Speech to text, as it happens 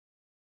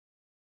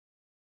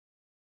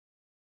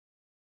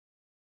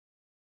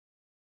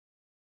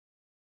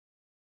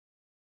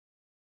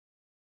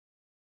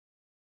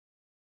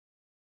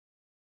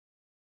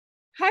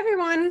Hi,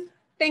 everyone.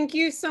 Thank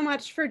you so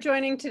much for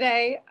joining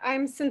today.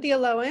 I'm Cynthia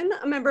Lowen,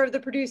 a member of the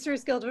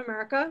Producers Guild of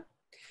America.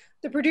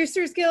 The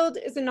Producers Guild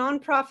is a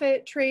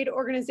nonprofit trade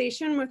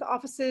organization with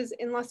offices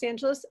in Los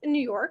Angeles and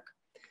New York.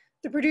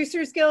 The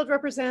Producers Guild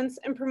represents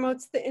and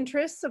promotes the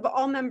interests of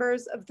all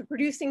members of the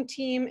producing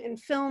team in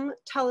film,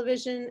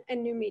 television,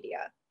 and new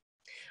media.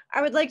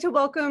 I would like to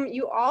welcome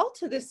you all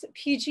to this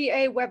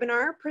PGA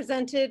webinar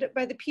presented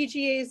by the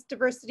PGA's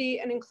Diversity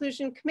and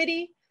Inclusion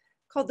Committee,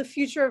 called The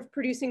Future of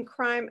Producing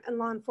Crime and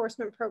Law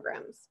Enforcement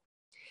Programs.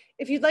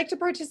 If you'd like to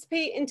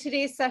participate in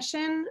today's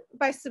session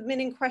by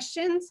submitting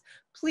questions,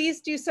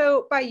 please do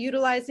so by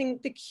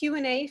utilizing the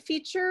Q&A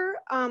feature,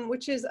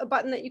 which is a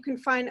button that you can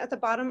find at the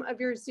bottom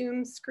of your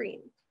Zoom screen.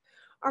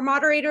 Our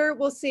moderator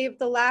will save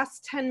the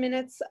last 10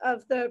 minutes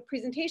of the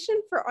presentation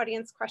for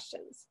audience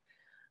questions.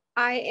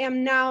 I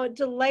am now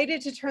delighted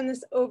to turn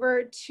this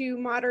over to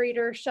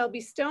moderator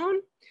Shelby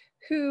Stone,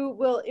 who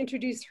will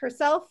introduce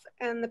herself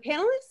and the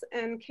panelists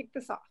and kick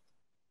this off.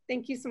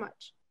 Thank you so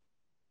much.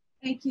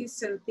 Thank you,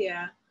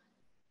 Cynthia.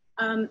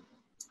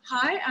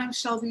 Hi, I'm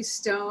Shelby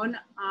Stone.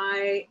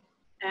 I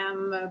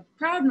am a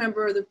proud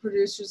member of the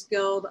Producers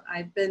Guild.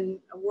 I've been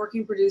a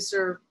working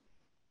producer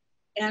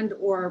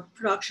and/or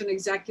production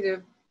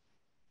executive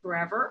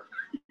forever.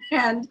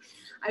 And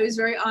I was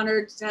very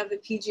honored to have the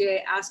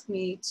PGA ask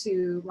me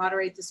to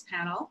moderate this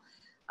panel.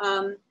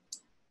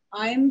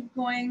 I'm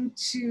going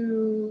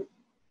to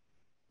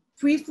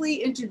briefly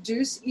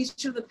introduce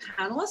each of the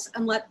panelists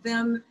and let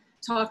them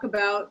talk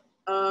about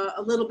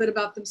a little bit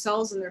about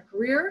themselves and their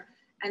career,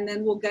 and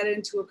then we'll get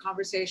into a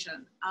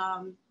conversation.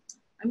 I'm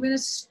going to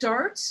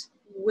start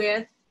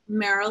with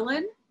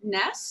Marilyn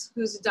Ness,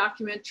 who's a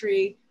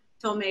documentary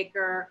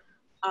filmmaker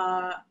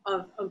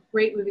of a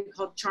great movie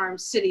called Charm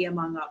City,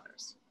 among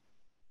others.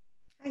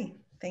 Hi,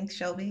 thanks,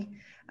 Shelby.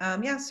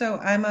 So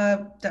I'm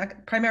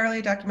primarily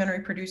a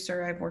documentary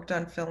producer. I've worked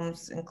on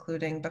films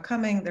including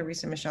Becoming, the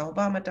recent Michelle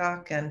Obama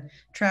doc, and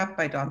Trapped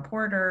by Dawn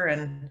Porter,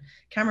 and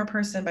Camera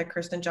Person by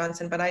Kirsten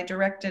Johnson. But I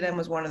directed and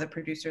was one of the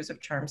producers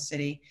of Charm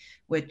City,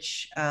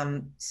 which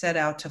set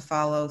out to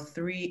follow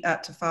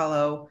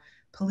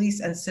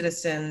police and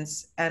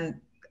citizens and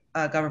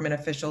government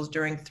officials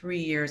during 3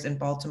 years in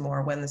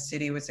Baltimore when the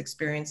city was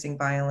experiencing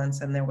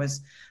violence and there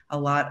was a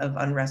lot of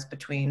unrest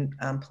between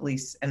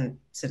police and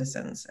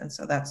citizens. And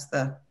so that's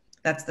the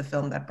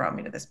film that brought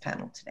me to this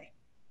panel today.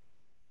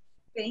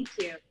 Thank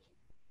you.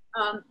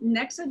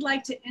 Next, I'd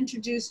like to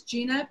introduce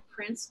Gina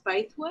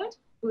Prince-Bythewood,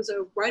 who's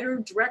a writer,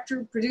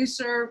 director,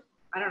 producer.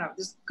 I don't know,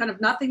 there's kind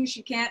of nothing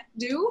she can't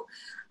do.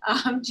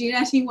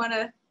 Gina, do you want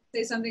to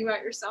say something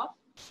about yourself?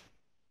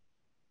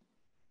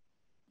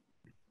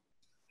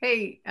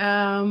 Hey,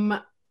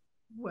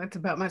 what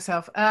about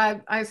myself?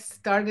 I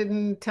started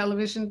in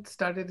television,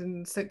 started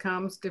in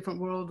sitcoms.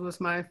 Different World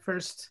was my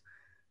first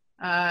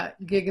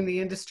gig in the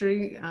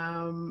industry.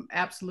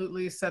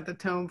 Absolutely set the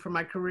tone for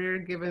my career,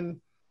 given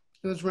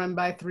it was run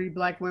by 3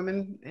 Black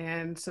women.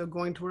 And so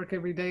going to work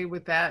every day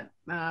with that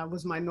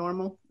was my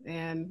normal.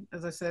 And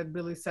as I said,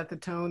 really set the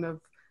tone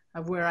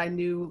of where I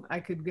knew I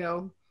could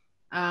go.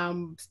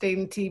 Stayed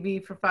in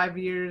TV for 5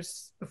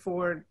 years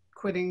before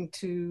quitting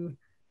to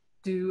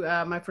do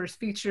my first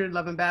feature,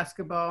 Love and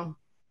Basketball,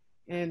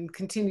 and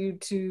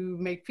continued to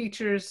make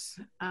features.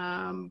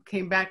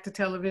 Came back to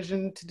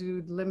television to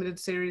do the limited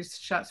series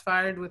Shots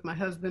Fired with my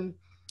husband,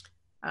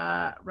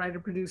 writer,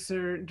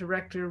 producer,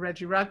 director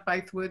Reggie Rock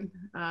Bythewood.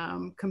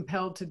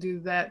 Compelled to do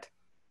that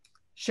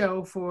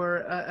show for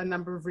a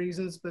number of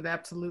reasons, but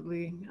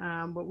absolutely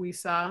what we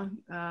saw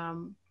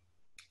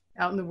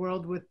out in the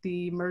world with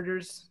the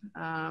murders,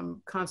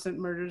 constant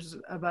murders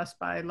of us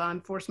by law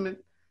enforcement.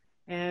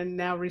 And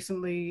now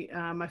recently,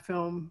 my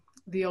film,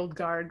 The Old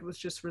Guard, was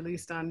just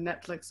released on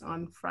Netflix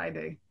on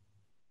Friday.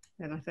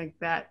 And I think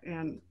that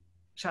and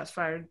Shots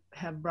Fired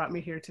have brought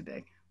me here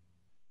today.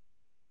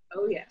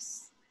 Oh,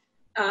 yes.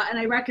 And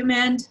I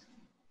recommend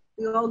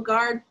The Old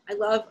Guard. I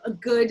love a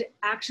good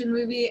action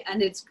movie,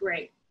 and it's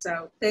great.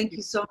 So thank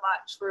you so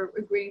much for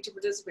agreeing to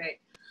participate.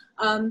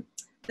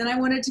 Then I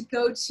wanted to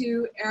go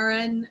to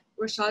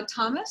Rashad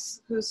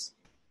Thomas, who's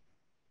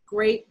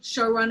great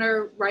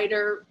showrunner,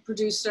 writer,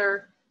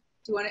 producer.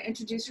 Do you want to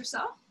introduce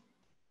yourself?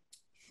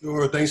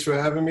 Sure, thanks for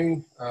having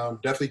me.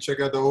 Definitely check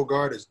out The Old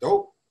Guard, it's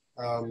dope.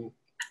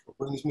 What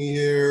brings me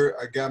here,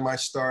 I got my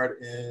start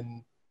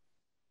in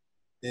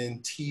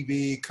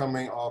TV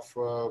coming off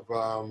of,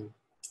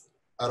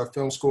 out of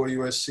film school at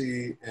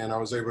USC, and I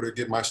was able to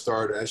get my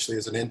start actually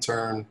as an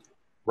intern,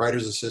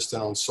 writer's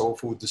assistant on Soul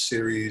Food, the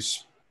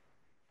series.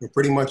 We're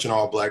pretty much an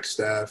all-Black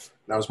staff.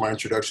 That was my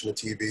introduction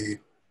to TV.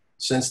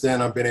 Since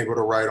then, I've been able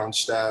to write on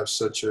staffs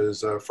such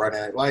as Friday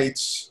Night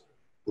Lights,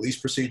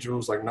 police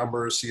procedurals like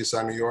Numbers,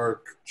 CSI New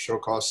York, a show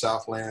called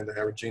Southland, that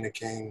had Regina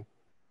King.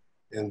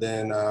 And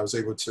then I was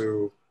able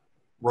to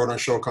wrote on a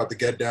show called The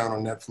Get Down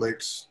on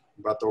Netflix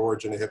about the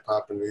origin of hip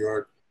hop in New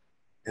York.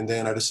 And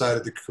then I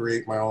decided to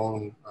create my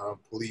own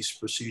police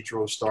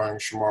procedural starring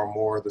Shamar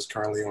Moore that's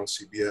currently on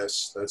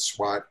CBS, that's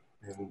S.W.A.T.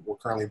 And we're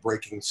currently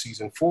breaking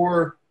season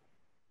 4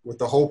 with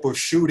the hope of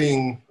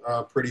shooting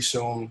pretty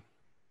soon.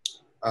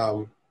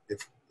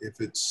 if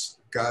it's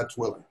God's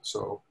willing.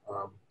 So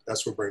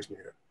that's what brings me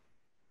here.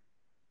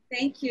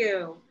 Thank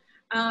you.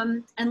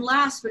 And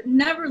last but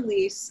never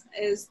least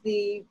is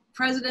the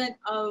president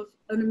of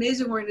an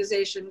amazing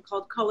organization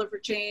called Color for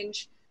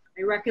Change.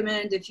 I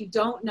recommend, if you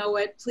don't know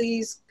it,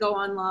 please go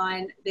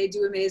online. They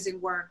do amazing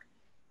work.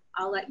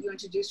 I'll let you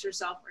introduce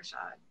yourself,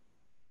 Rashad.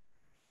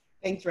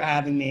 Thanks for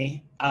having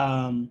me.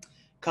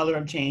 Color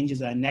of Change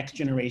is a next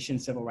generation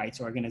civil rights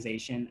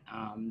organization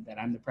that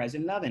I'm the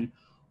president of, and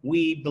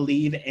we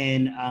believe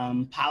in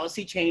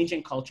policy change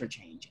and culture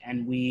change.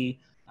 And we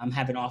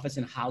have an office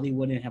in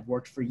Hollywood and have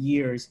worked for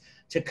years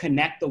to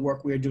connect the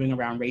work we're doing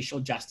around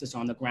racial justice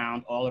on the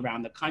ground all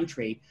around the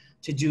country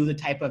to do the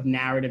type of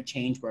narrative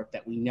change work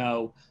that we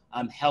know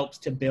helps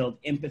to build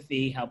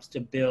empathy, helps to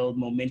build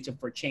momentum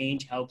for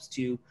change, helps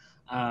to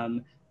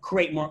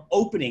create more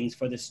openings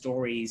for the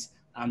stories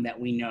that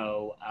we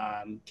know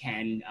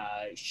can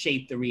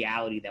shape the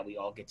reality that we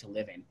all get to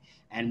live in.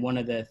 And one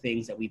of the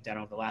things that we've done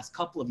over the last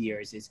couple of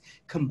years is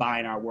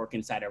combine our work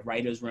inside of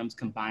writers' rooms,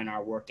 combine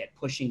our work at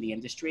pushing the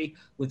industry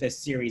with a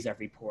series of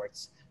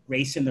reports.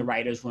 Race in the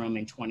Writers' Room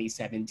in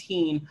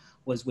 2017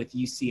 was with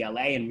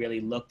UCLA and really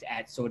looked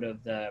at sort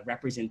of the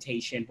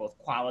representation, both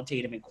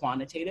qualitative and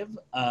quantitative,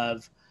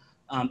 of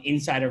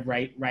inside of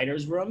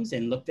writers' rooms,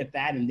 and looked at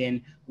that. And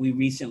then we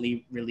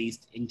recently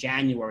released in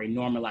January,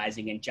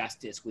 Normalizing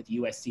Injustice with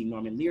USC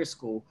Norman Lear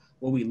School,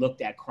 where we looked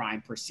at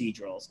crime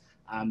procedurals.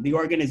 The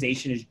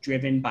organization is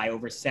driven by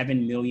over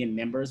 7 million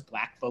members,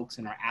 Black folks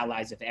and our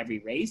allies of every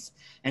race.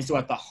 And so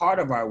at the heart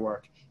of our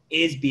work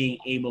is being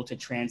able to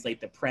translate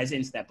the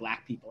presence that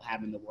Black people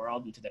have in the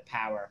world into the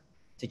power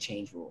to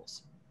change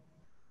rules.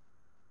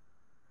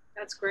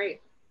 That's great.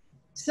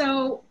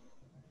 So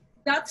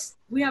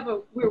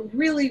we're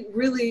really,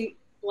 really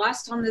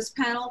blessed on this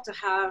panel to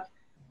have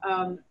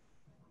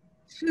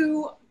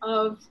two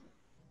of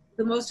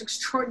the most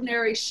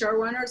extraordinary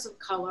showrunners of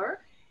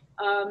color.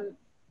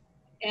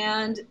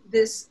 And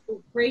this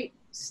great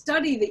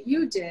study that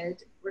you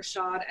did,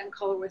 Rashad, and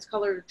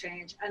Color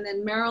Change, and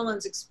then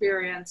Marilyn's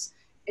experience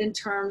in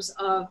terms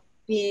of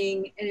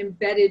being an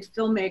embedded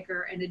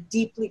filmmaker in a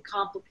deeply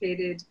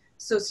complicated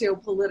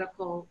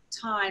socio-political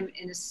time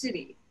in a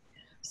city.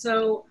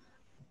 So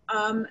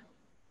I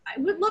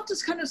would love to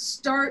kind of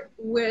start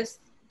with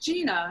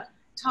Gina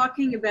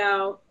talking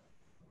about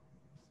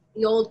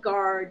the old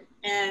guard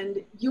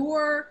and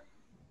your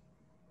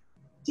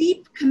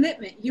deep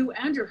commitment, you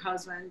and your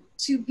husband,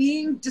 to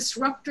being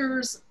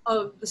disruptors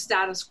of the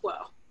status quo,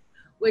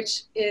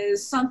 which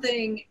is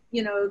something,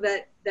 you know,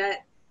 that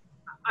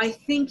I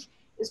think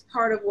is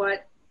part of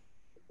what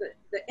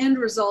the end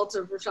result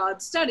of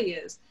Rashad's study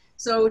is.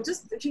 So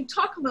just if you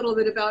talk a little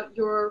bit about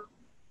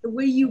the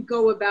way you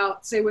go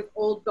about, say, with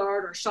Old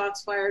Guard or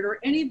Shots Fired or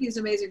any of these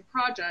amazing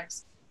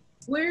projects,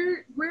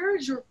 where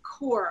is your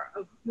core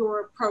of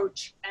your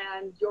approach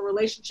and your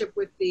relationship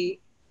with the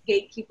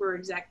gatekeeper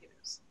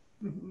executives?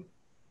 Mm-hmm.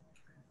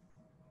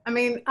 I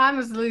mean,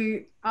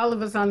 honestly, all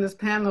of us on this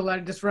panel are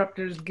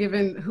disruptors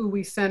given who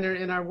we center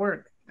in our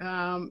work.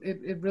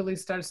 It really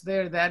starts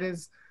there. That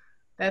is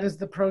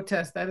the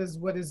protest. That is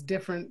what is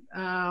different.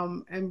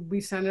 And we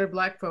center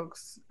Black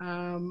folks.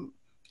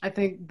 I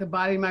think the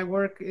body of my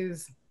work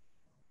is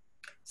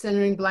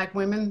centering Black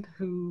women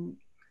who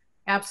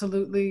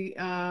absolutely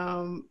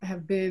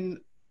have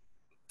been,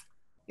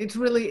 it's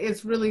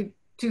really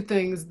two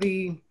things.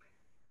 The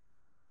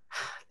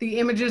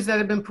images that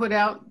have been put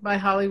out by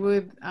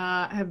Hollywood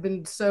have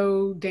been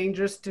so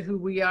dangerous to who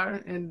we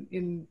are, and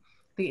in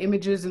the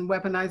images and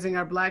weaponizing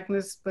our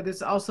Blackness, but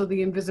it's also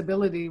the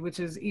invisibility, which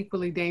is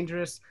equally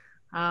dangerous,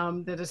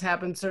 that has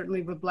happened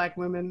certainly with Black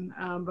women,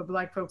 but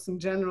Black folks in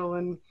general.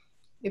 And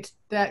it's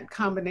that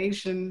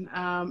combination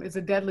is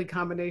a deadly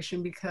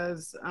combination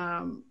because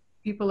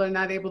people are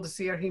not able to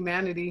see our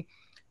humanity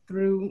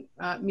through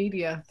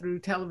media, through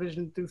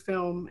television, through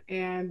film.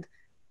 And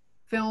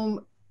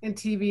film and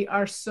TV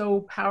are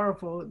so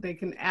powerful. They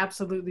can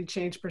absolutely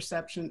change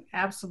perception,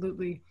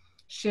 absolutely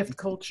shift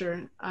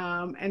culture.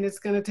 And it's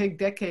going to take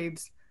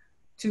decades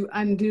to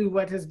undo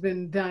what has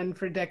been done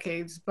for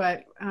decades.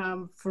 But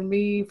for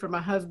me, for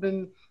my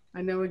husband,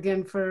 I know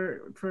again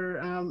for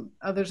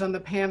others on the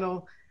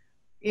panel,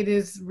 it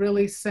is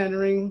really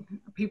centering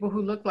people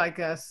who look like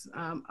us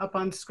up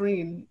on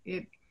screen.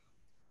 It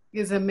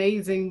is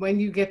amazing when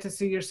you get to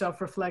see yourself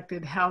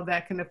reflected, how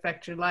that can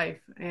affect your life.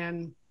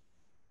 And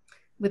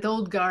with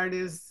Old Guard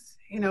is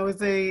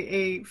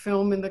a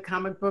film in the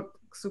comic book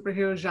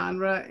superhero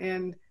genre.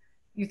 And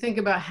you think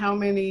about how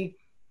many,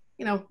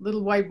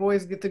 little white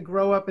boys get to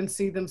grow up and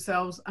see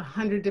themselves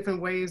 100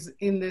 different ways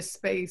in this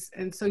space.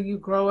 And so you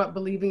grow up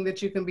believing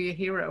that you can be a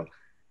hero.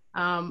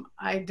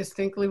 I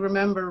distinctly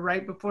remember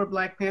right before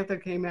Black Panther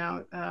came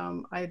out,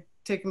 I'd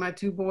taken my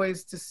two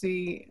boys to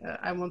see,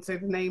 I won't say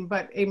the name,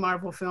 but a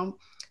Marvel film,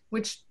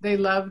 which they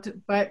loved.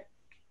 But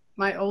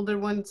my older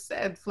one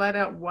said flat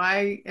out,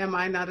 why am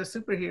I not a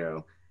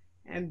superhero?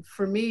 And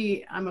for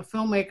me, I'm a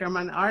filmmaker, I'm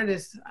an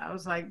artist. I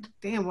was like,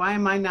 damn, why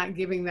am I not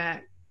giving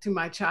that to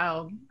my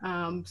child?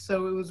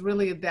 So it was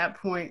really at that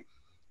point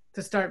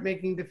to start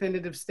making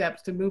definitive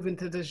steps to move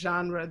into the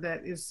genre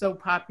that is so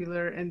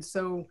popular and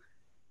so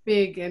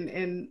big,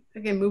 and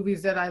again,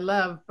 movies that I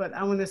love, but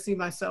I want to see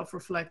myself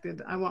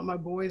reflected. I want my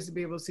boys to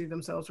be able to see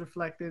themselves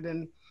reflected.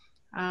 And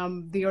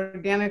the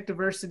organic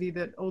diversity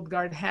that Old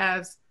Guard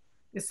has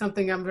is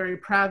something I'm very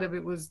proud of.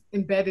 It was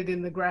embedded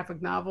in the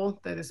graphic novel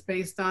that it's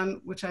based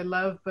on, which I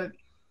love, but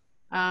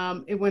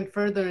it went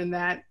further in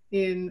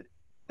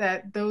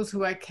that those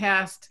who I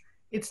cast,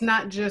 it's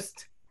not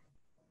just,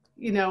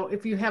 you know,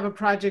 if you have a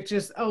project,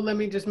 just, oh, let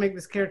me just make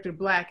this character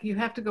Black. You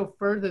have to go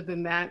further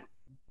than that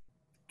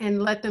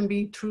and let them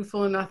be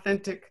truthful and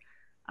authentic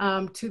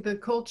to the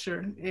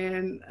culture.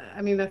 And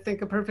I mean, I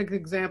think a perfect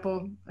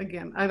example,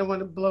 again, I don't want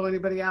to blow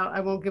anybody out. I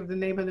won't give the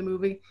name of the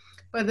movie,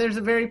 but there's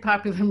a very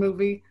popular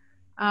movie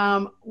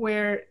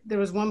where there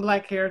was one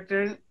Black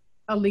character,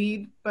 a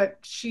lead, but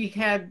she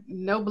had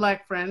no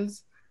Black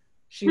friends.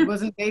 She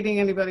wasn't dating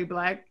anybody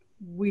Black.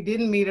 We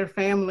didn't meet her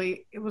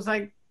family. It was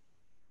like,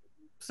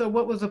 so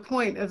what was the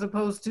point? As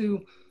opposed to,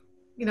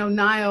 you know,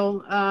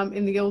 Nile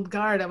in the Old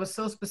Guard, I was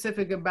so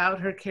specific about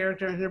her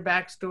character and her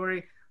backstory.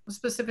 I was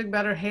specific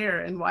about her hair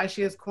and why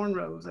she has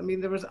cornrows. I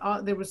mean, there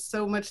was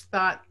so much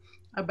thought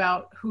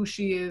about who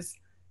she is,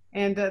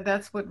 and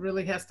that's what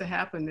really has to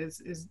happen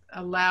is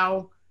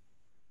allow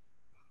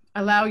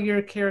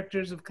your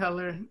characters of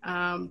color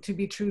to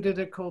be true to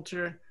their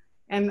culture,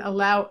 and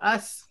allow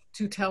us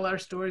to tell our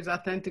stories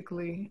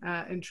authentically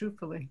and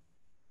truthfully.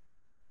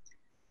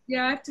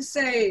 Yeah, I have to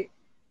say,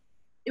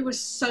 it was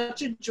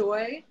such a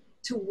joy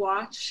to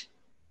watch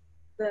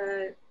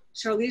the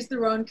Charlize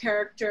Theron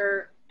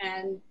character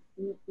and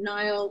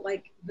Niall,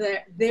 like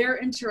their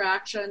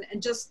interaction,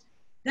 and just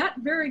that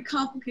very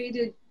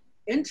complicated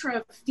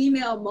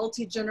intra-female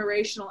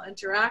multi-generational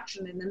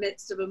interaction in the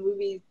midst of a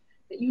movie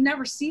that you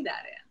never see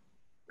that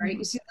in, right? Mm-hmm.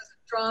 You see those in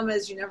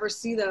dramas, you never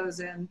see those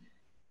in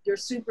your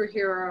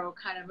superhero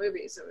kind of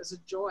movies. It was a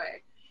joy.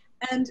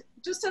 And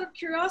just out of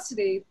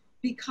curiosity,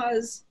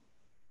 because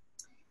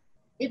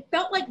it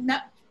felt like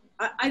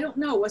I don't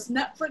know, was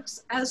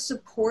Netflix as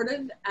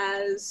supportive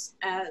as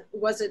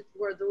were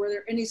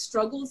there any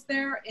struggles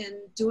there in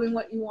doing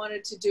what you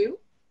wanted to do?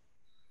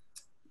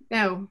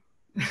 No.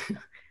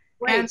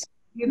 Right. And,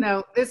 you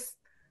know, it's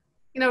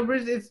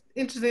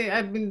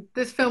interesting.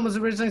 This film was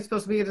originally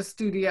supposed to be at a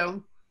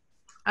studio,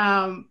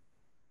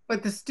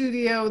 but the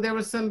studio, there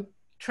was some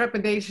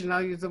trepidation,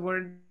 I'll use the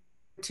word,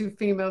 two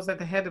females at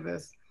the head of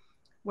us,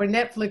 where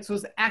Netflix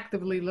was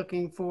actively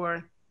looking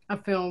for a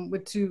film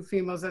with two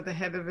females at the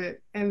head of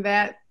it. And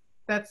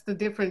that's the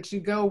difference. You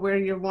go where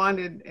you're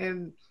wanted,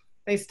 and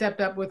they stepped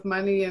up with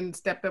money and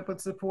stepped up with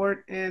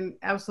support, and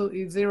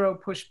absolutely zero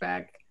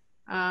pushback,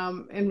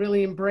 and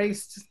really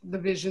embraced the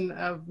vision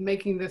of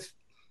making this,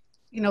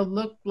 you know,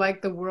 look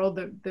like the world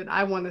that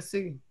I want to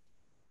see.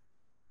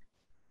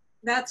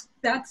 That's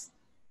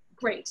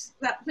great.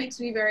 That makes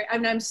me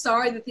I'm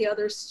sorry that the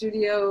other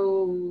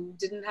studio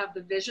didn't have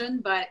the vision,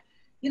 but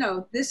you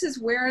know, this is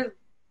where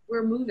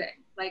we're moving.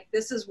 Like,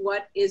 this is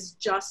what is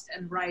just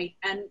and right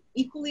and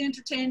equally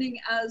entertaining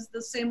as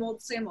the same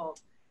old, same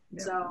old.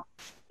 Yeah. So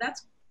that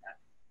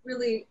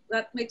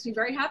makes me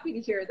very happy to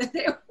hear that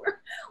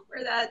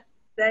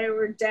they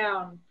were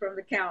down from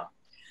the count.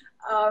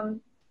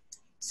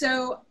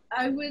 So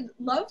I would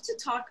love to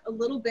talk a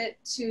little bit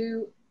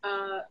to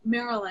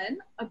Marilyn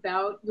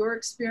about your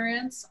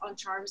experience on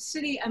Charm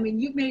City. I mean,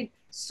 you've made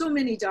so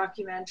many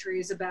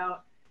documentaries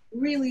about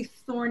really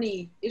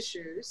thorny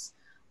issues.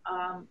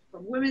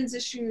 From women's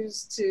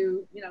issues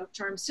to, you know,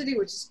 Charm City,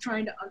 which is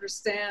trying to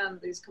understand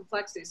these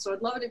complexities. So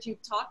I'd love it if you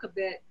talk a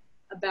bit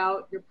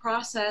about your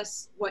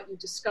process, what you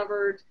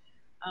discovered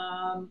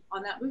on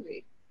that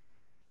movie.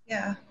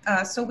 Yeah,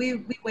 so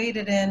we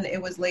waded in, it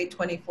was late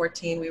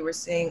 2014. We were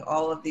seeing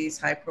all of these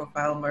high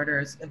profile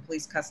murders in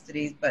police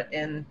custody, but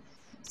in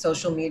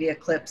social media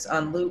clips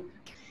on loop.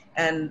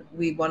 And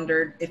we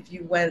wondered, if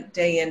you went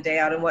day in, day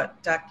out, and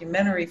what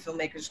documentary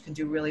filmmakers can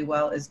do really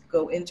well is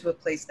go into a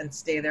place and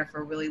stay there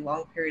for a really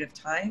long period of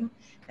time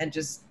and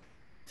just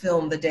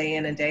film the day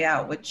in and day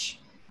out, which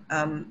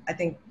I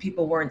think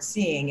people weren't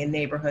seeing in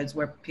neighborhoods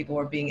where people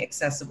were being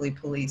excessively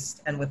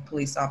policed, and with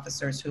police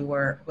officers who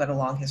had a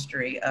long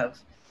history of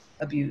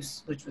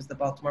abuse, which was the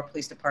Baltimore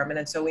Police Department.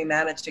 And so we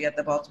managed to get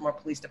the Baltimore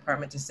Police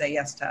Department to say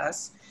yes to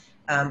us.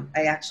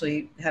 I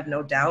actually have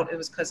no doubt it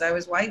was because I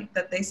was white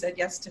that they said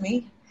yes to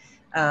me.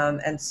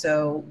 And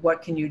so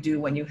what can you do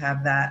when you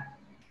have that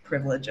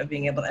privilege of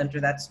being able to enter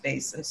that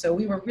space? And so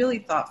we were really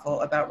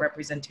thoughtful about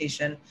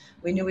representation.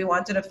 We knew we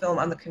wanted a film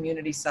on the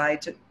community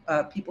side to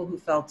people who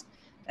felt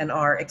and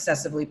are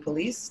excessively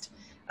policed,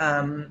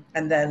 and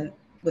then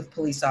with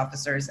police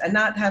officers, and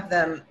not have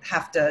them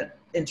have to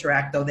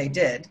interact, though they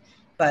did,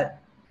 but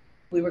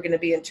we were going to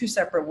be in two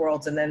separate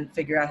worlds and then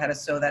figure out how to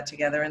sew that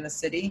together in the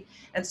city.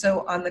 And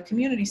so on the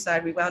community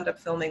side, we wound up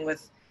filming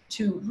with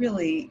two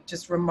really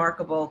just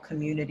remarkable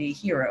community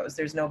heroes.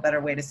 There's no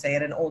better way to say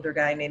it. An older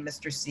guy named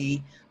Mr.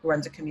 C, who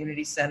runs a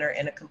community center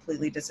in a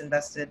completely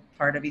disinvested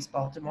part of East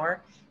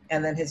Baltimore.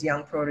 And then his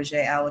young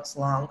protege, Alex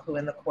Long, who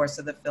in the course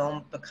of the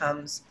film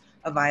becomes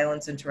a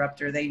violence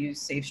interrupter. They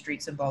use Safe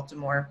Streets in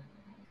Baltimore.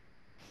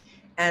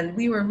 And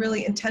we were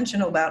really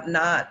intentional about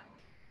not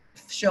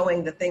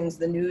showing the things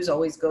the news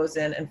always goes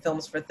in and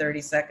films for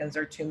 30 seconds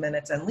or 2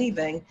 minutes and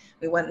leaving.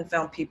 We went and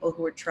found people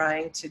who were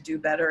trying to do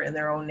better in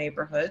their own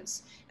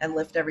neighborhoods and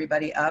lift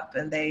everybody up.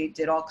 And they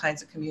did all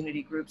kinds of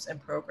community groups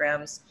and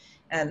programs.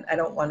 And I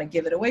don't want to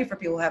give it away for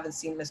people who haven't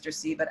seen Mr.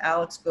 C, but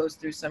Alex goes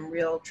through some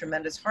real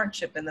tremendous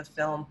hardship in the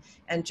film,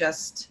 and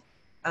just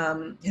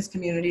his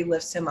community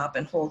lifts him up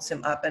and holds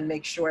him up and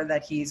makes sure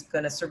that he's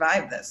going to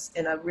survive this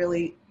in a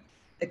really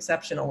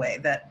exceptional way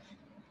that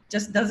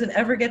just doesn't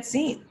ever get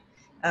seen.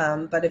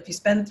 But if you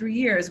spend 3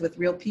 years with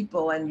real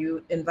people and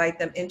you invite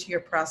them into your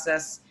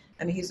process,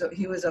 I mean,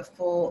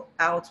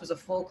 Alex was a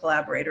full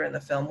collaborator in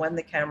the film, when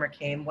the camera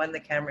came, when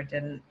the camera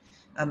didn't.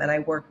 And I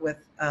worked with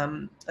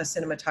a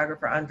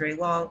cinematographer, Andre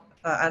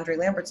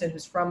Lambertson,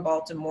 who's from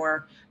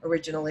Baltimore,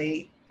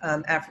 originally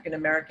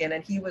African-American,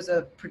 and he was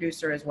a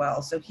producer as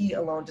well. So he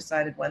alone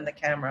decided when the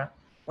camera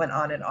went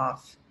on and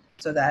off,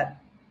 so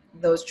that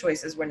those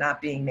choices were not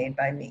being made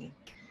by me.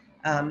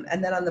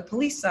 And then on the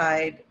police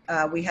side,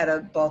 we had a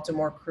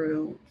Baltimore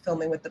crew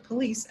filming with the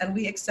police, and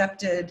we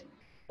accepted,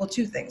 well,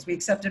 two things. We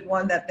accepted,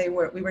 one, that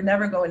we were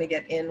never going to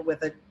get in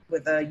with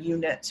a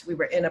unit. We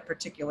were in a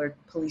particular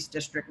police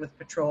district with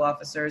patrol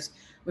officers.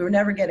 We were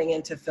never getting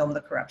in to film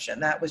the corruption.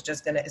 That was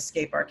just going to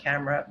escape our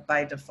camera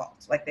by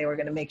default. Like, they were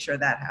going to make sure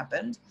that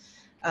happened.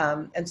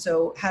 And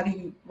so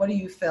what do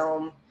you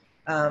film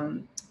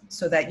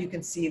so that you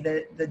can see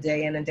the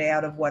day in and day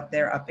out of what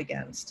they're up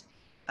against?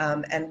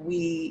 And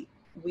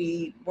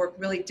we worked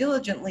really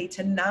diligently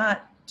to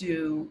not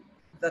do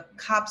the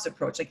cops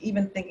approach, like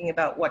even thinking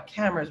about what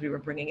cameras we were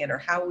bringing in or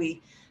how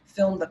we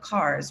filmed the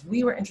cars.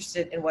 We were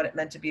interested in what it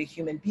meant to be a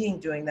human being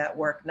doing that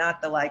work,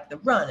 not the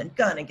run and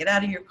gun and get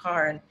out of your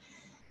car.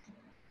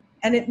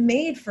 And it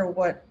made for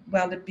what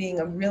wound up being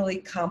a really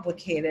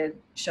complicated,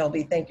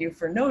 Shelby, thank you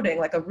for noting,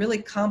 like a really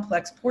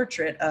complex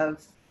portrait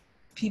of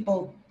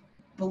people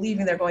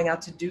believing they're going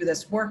out to do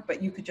this work,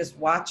 but you could just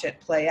watch it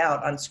play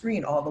out on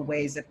screen, all the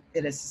ways that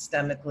it is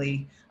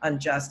systemically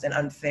unjust and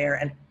unfair.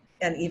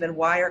 And even,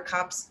 why are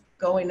cops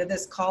going to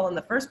this call in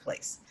the first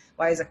place?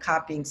 Why is a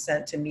cop being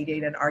sent to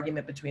mediate an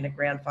argument between a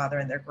grandfather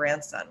and their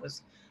grandson,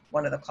 was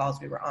one of the calls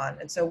we were on.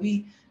 And so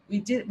we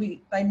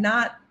by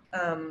not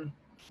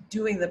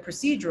doing the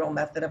procedural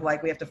method of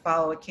like, we have to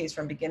follow a case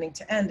from beginning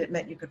to end, it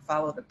meant you could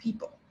follow the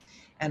people.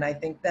 And I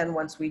think then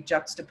once we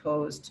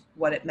juxtaposed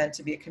what it meant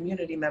to be a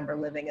community member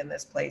living in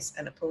this place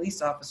and a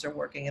police officer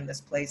working in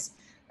this place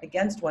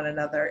against one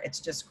another, it's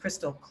just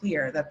crystal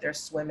clear that they're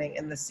swimming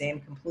in the same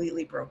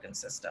completely broken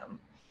system.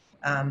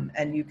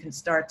 And you can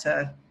start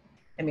to,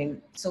 I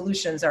mean,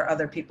 solutions are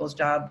other people's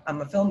job. I'm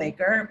a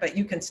filmmaker, but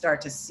you can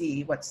start to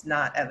see what's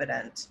not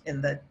evident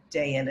in the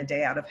day in and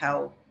day out of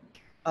how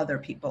other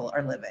people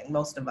are living.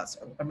 Most of us,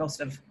 or most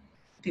of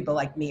people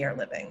like me, are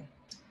living.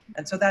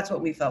 And so that's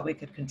what we felt we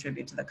could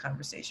contribute to the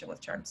conversation with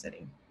Charm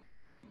City.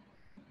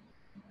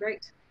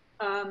 Great.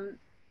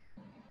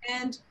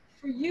 And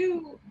for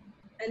you,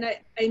 and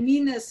I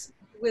mean this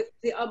with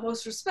the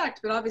utmost respect,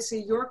 but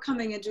obviously you're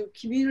coming into a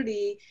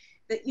community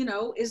that, you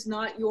know, is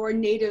not your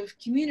native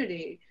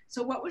community.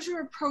 So what was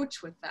your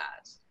approach with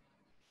that?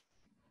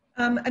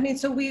 I mean,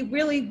 so we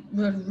really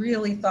were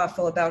really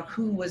thoughtful about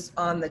who was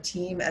on the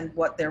team and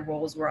what their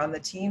roles were on the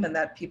team, and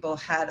that people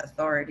had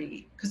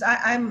authority. Because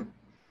I'm,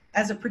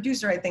 as a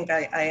producer, I think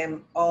I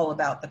am all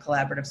about the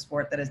collaborative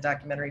sport that is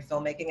documentary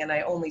filmmaking, and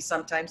I only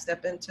sometimes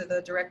step into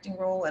the directing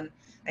role. And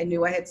I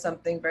knew I had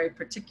something very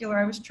particular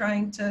I was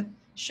trying to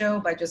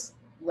show by just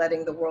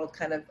letting the world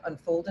kind of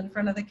unfold in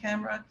front of the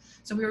camera.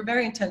 So we were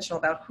very intentional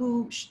about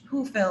who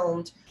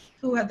filmed,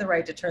 who had the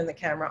right to turn the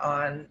camera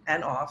on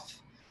and off.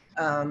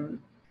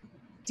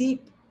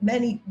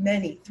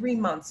 Many 3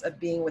 months of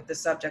being with the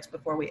subjects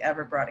before we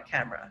ever brought a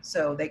camera.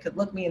 So they could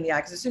look me in the eye,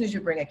 because as soon as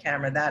you bring a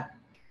camera, that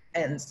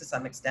ends to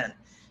some extent.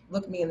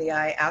 Look me in the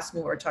eye, ask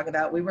me what we're talking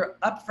about. We were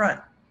up front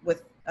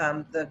with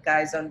the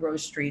guys on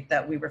Rose Street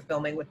that we were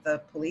filming with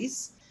the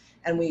police.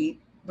 And we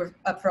were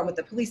up front with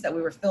the police that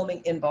we were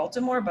filming in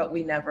Baltimore, but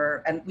we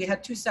never, and we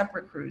had 2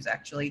 separate crews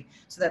actually,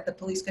 so that the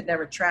police could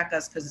never track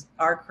us, because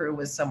our crew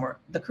was somewhere,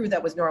 the crew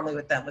that was normally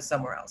with them was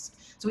somewhere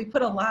else. So we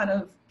put a lot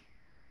of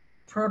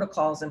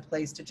protocols in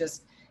place to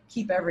just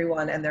keep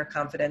everyone and their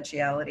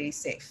confidentiality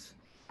safe.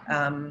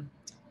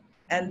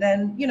 And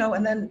then, you know,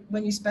 and then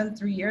when you spend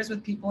 3 years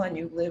with people and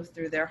you live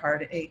through their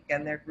heartache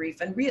and their grief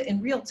and in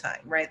real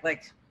time, right?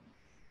 Like,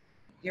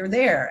 you're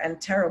there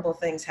and terrible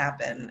things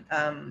happen.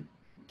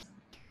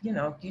 You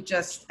know, you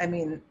just, I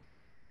mean,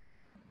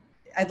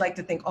 I'd like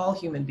to think all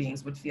human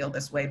beings would feel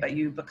this way, but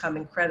you become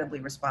incredibly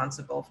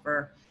responsible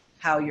for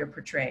how you're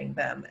portraying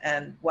them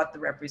and what the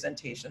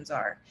representations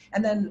are.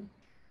 And then,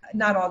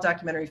 not all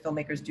documentary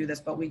filmmakers do this,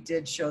 but we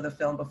did show the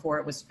film before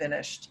it was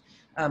finished,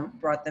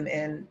 brought them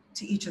in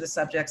to each of the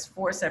subjects,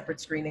 4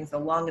 separate screenings, the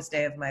longest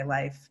day of my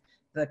life,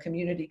 the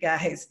community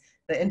guys,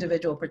 the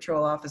individual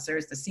patrol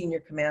officers, the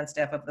senior command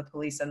staff of the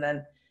police, and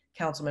then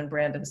Councilman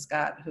Brandon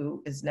Scott,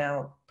 who is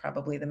now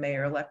probably the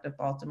mayor-elect of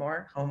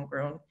Baltimore,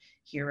 homegrown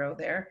hero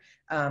there.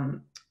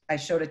 I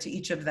showed it to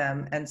each of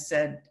them and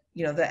said,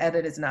 you know, the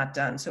edit is not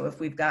done. So if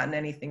we've gotten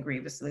anything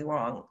grievously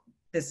wrong,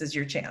 this is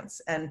your chance.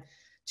 And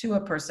to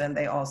a person,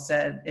 they all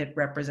said it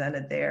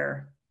represented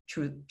their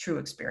true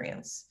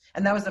experience.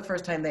 And that was the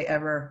first time they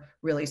ever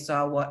really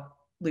saw what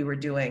we were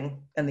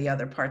doing in the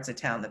other parts of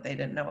town that they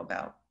didn't know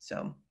about.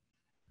 So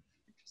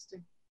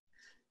interesting.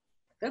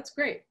 That's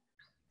great.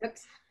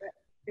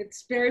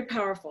 It's very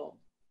powerful.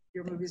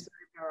 Your movie's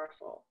very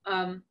powerful.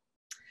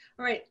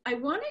 All right, I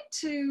wanted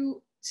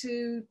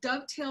to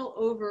dovetail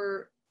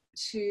over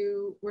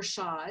to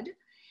Rashad.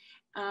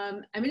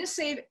 I'm going to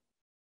save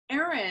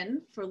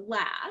Erin for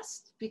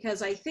last,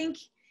 because I think,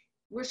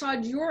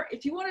 Rashad,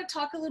 if you want to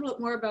talk a little bit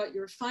more about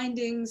your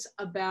findings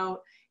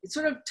about, it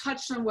sort of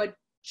touched on what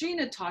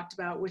Gina talked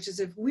about, which is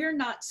if we're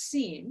not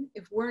seen,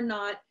 if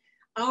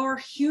our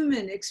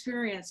human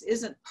experience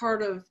isn't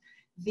part of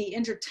the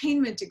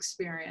entertainment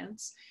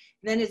experience,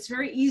 then it's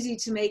very easy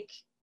to make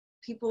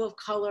people of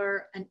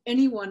color and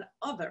anyone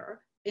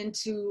other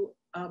into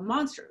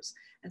monsters.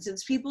 And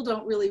since people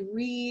don't really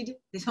read,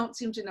 they don't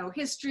seem to know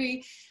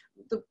history,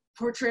 the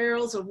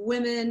portrayals of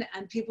women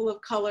and people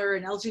of color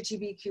and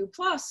LGBTQ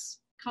plus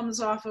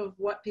comes off of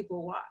what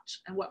people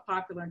watch and what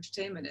popular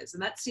entertainment is.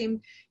 And that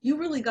seemed, you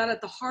really got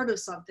at the heart of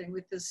something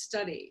with this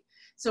study.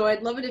 So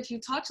I'd love it if you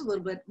talked a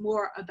little bit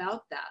more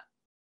about that.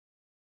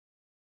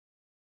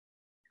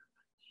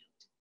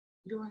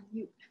 You're on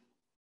mute.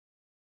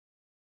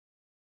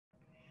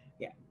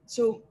 Yeah,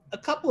 so a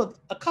couple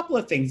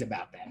of things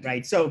about that,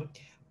 right? So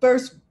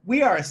first,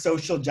 we are a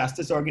social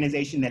justice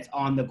organization that's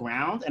on the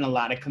ground in a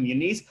lot of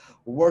communities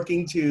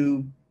working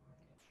to,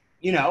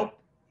 you know,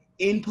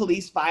 end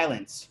police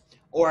violence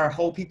or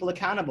hold people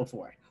accountable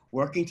for it,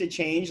 working to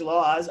change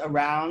laws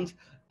around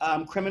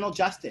criminal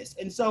justice.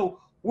 And so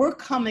we're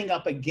coming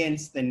up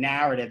against the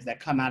narratives that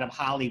come out of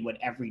Hollywood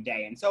every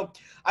day. And so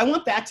I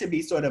want that to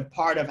be sort of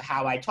part of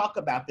how I talk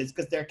about this,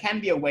 because there can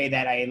be a way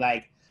that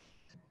I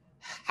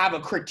have a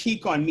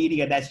critique on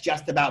media that's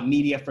just about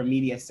media for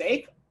media's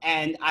sake.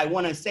 And I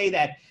want to say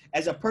that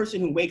as a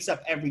person who wakes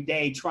up every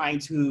day trying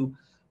to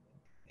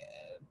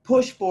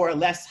push for a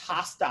less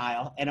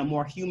hostile and a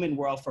more human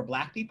world for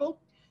Black people,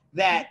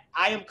 that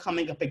I am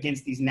coming up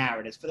against these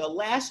narratives. For the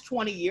last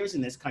 20 years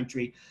in this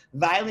country,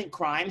 violent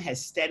crime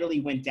has steadily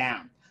went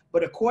down.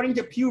 But according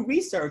to Pew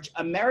Research,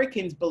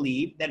 Americans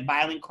believe that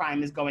violent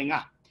crime is going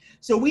up.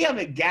 So we have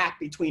a gap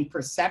between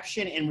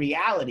perception and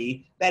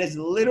reality that is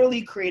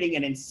literally creating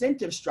an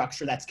incentive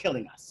structure that's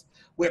killing us,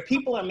 where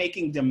people are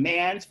making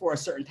demands for a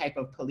certain type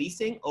of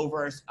policing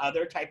over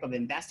other type of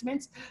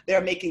investments.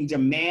 They're making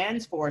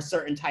demands for a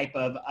certain type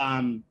of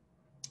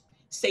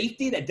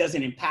safety that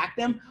doesn't impact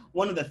them.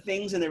 One of the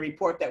things in the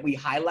report that we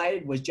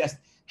highlighted was just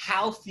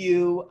how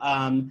few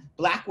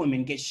Black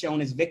women get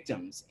shown as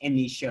victims in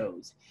these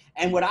shows.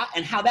 And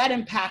how that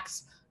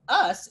impacts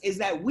us is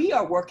that we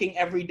are working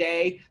every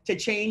day to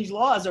change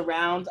laws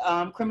around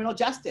criminal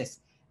justice.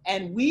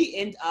 And we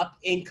end up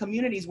in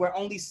communities where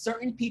only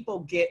certain people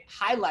get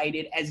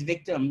highlighted as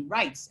victim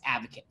rights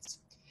advocates.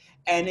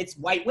 And it's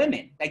white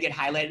women that get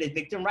highlighted as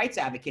victim rights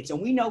advocates. And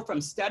we know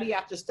from study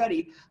after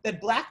study that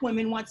Black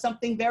women want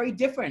something very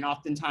different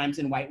oftentimes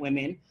than white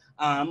women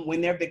when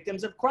they're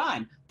victims of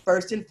crime.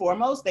 First and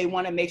foremost, they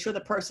want to make sure the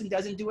person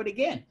doesn't do it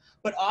again.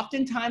 But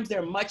oftentimes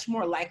they're much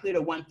more likely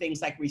to want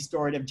things like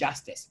restorative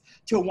justice,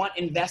 to want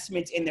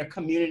investments in their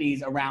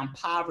communities around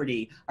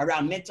poverty,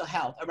 around mental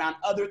health, around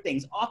other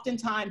things.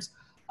 Oftentimes,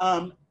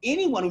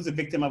 anyone who's a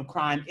victim of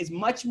crime is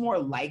much more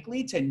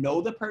likely to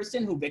know the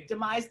person who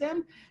victimized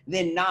them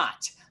than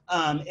not.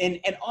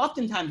 And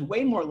oftentimes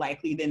way more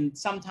likely than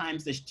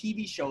sometimes the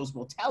TV shows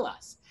will tell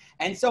us.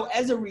 And so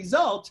as a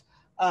result,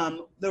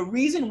 the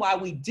reason why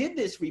we did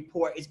this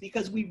report is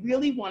because we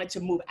really wanted to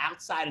move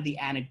outside of the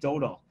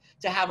anecdotal,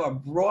 to have a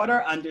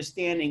broader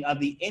understanding of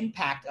the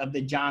impact of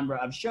the genre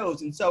of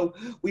shows. And so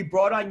we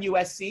brought on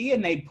USC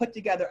and they put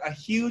together a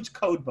huge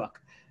code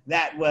book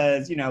that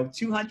was,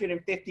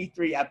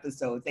 253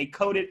 episodes. They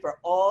coded for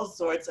all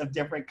sorts of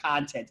different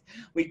content.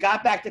 We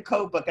got back to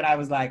code book and I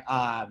was like,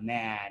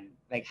 man,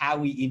 like how are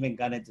we even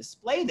gonna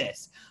display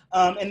this?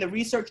 And the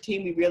research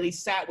team, we really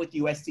sat with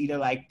USC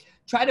to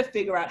try to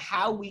figure out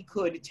how we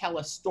could tell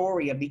a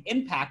story of the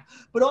impact,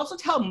 but also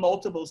tell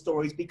multiple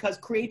stories because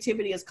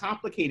creativity is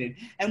complicated.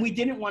 And we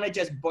didn't wanna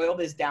just boil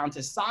this down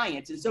to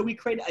science. And so we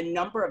created a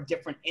number of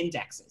different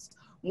indexes.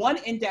 One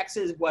index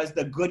was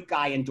the good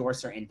guy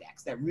endorser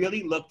index that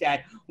really looked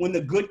at when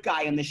the good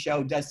guy in the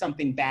show does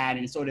something bad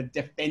and sort of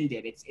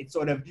defended. It's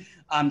sort of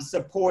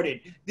supported.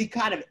 The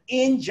kind of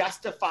end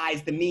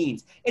justifies the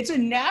means. It's a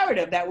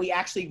narrative that we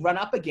actually run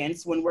up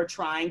against when we're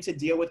trying to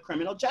deal with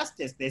criminal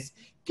justice, this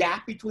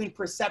gap between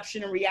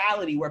perception and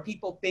reality where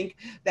people think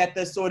that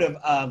the sort of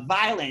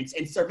violence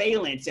and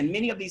surveillance and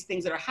many of these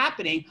things that are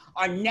happening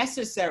are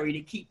necessary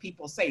to keep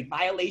people safe,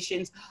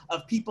 violations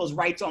of people's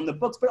rights on the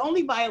books, but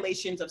only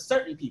violations of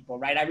certain people,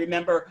 right? I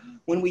remember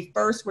when we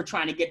first were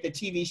trying to get the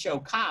TV show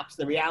Cops,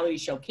 the reality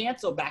show,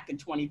 canceled back in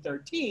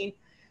 2013,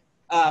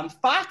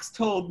 Fox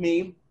told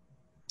me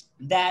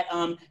that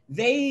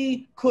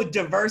they could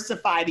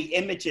diversify the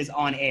images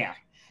on air.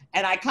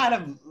 And I kind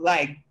of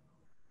like,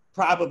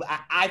 probably,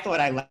 I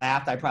thought I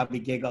laughed, I probably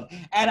giggled.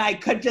 And I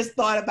could just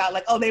thought about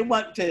like, oh,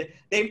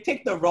 they've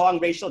picked the wrong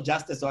racial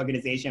justice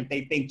organization if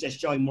they think just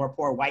showing more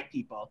poor white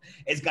people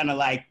is gonna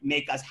like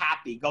make us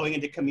happy, going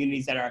into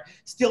communities that are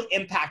still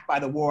impacted by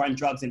the war on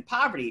drugs and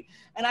poverty.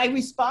 And I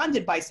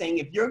responded by saying,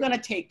 if you're gonna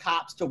take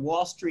cops to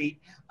Wall Street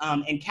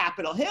and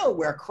Capitol Hill,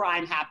 where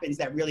crime happens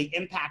that really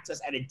impacts us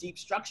at a deep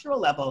structural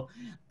level,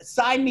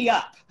 sign me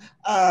up.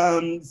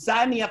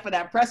 Sign me up for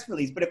that press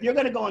release. But if you're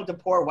gonna go into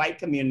poor white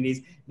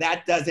communities,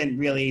 that doesn't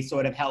really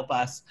sort of help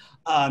us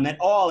at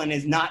all, and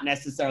is not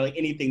necessarily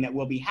anything that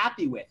we'll be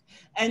happy with.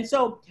 And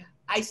so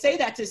I say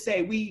that to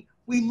say we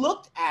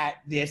looked at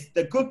this,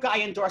 the Good Guy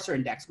Endorser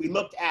Index. We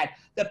looked at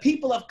the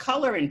People of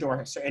Color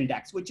Endorser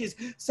Index, which is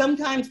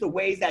sometimes the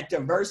ways that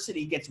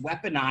diversity gets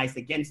weaponized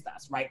against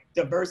us, right?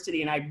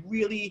 Diversity, and I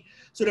really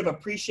sort of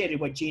appreciated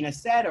what Gina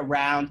said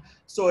around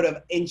sort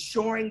of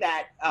ensuring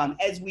that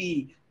as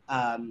we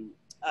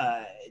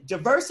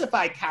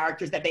diversify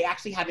characters, that they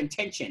actually have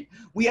intention.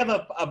 We have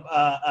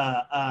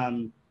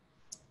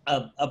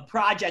a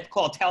project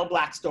called Tell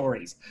Black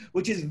Stories,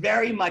 which is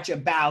very much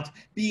about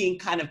being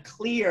kind of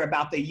clear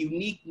about the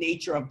unique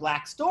nature of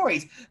Black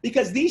stories,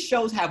 because these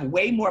shows have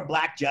way more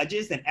Black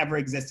judges than ever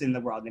exists in the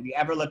world. And if you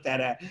ever looked at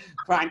a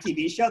crime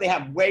TV show, they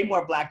have way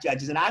more Black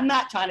judges. And I'm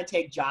not trying to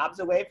take jobs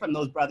away from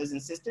those brothers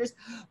and sisters,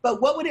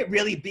 but what would it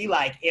really be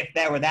like if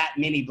there were that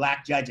many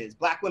Black judges,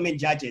 Black women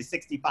judges,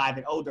 65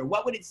 and older?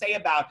 What would it say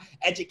about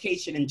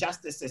education and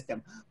justice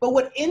system? But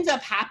what ends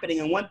up happening,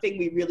 and one thing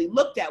we really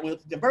looked at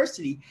with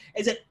diversity,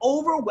 is that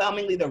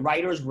overwhelmingly the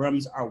writers'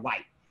 rooms are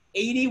white.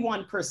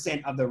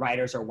 81% of the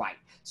writers are white.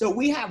 So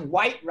we have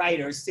white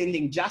writers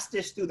sending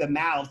justice through the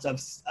mouths of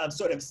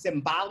sort of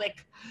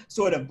symbolic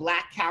sort of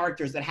Black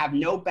characters that have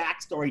no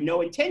backstory,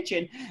 no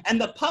intention. And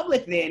the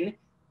public then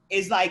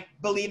is like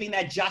believing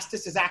that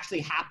justice is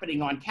actually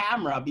happening on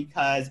camera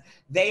because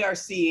they are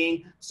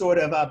seeing sort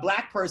of a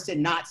Black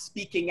person not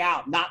speaking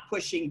out, not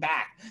pushing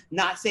back,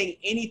 not saying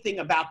anything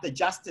about the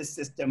justice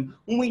system.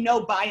 When we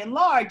know by and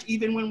large,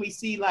 even when we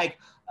see like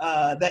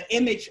the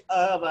image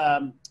of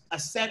a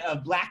set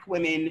of Black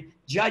women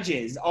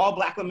judges, all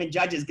Black women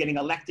judges getting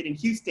elected in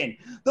Houston,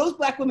 those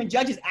Black women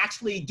judges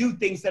actually do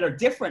things that are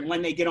different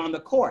when they get on the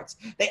courts.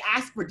 They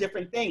ask for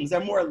different things.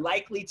 They're more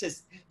likely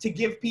to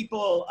give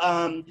people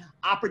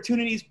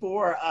opportunities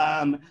for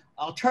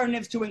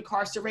alternatives to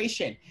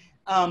incarceration.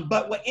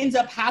 But what ends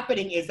up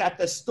happening is that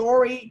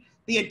the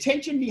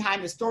intention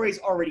behind the story is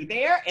already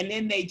there, and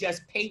then they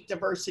just paint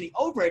diversity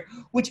over it,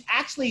 which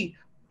actually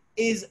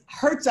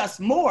hurts us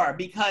more,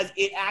 because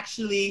it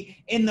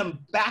actually in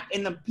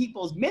the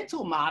people's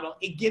mental model,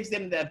 it gives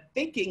them the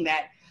thinking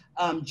that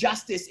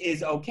justice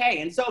is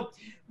okay. And so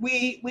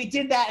we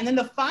did that. And then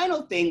the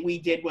final thing we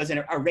did was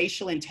a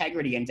racial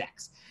integrity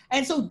index.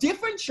 And so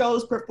different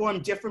shows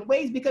perform different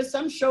ways because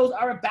some shows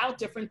are about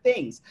different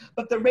things.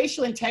 But the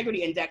racial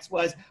integrity index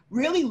was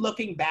really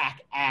looking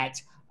back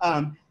at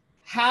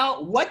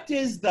what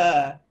does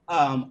the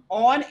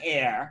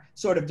on-air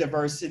sort of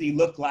diversity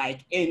look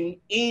like in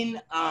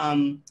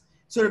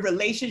sort of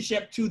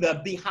relationship to the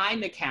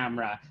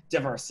behind-the-camera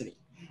diversity.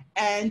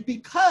 And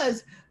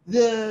because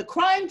the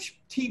crime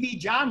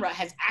TV genre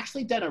has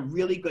actually done a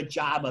really good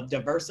job of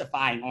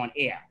diversifying on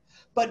air,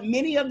 but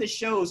many of the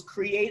shows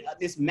create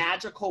this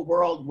magical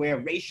world where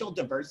racial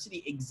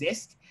diversity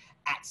exists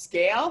at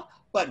scale,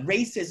 but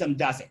racism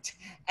doesn't.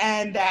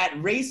 And that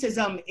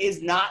racism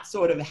is not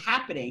sort of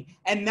happening.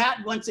 And that,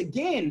 once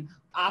again,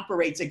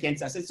 operates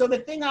against us. And so the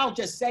thing I'll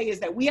just say is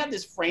that we have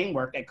this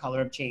framework at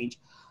Color of Change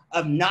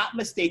of not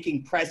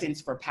mistaking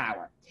presence for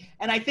power.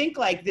 And I think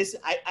like this,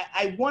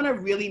 I want to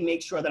really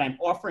make sure that I'm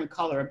offering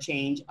Color of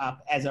Change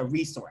up as a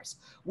resource,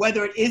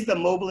 whether it is the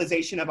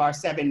mobilization of our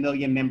 7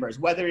 million members,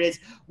 whether it is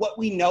what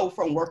we know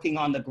from working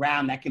on the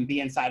ground that can be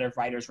inside of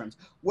writers' rooms,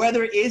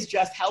 whether it is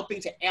just helping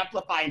to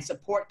amplify and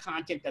support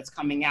content that's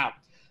coming out.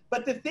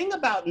 But the thing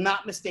about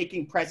not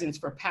mistaking presence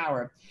for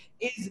power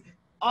is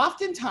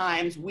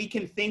oftentimes we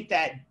can think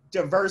that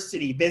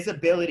diversity,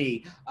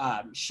 visibility,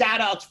 shout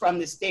outs from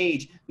the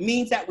stage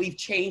means that we've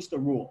changed the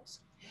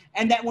rules.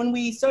 And that when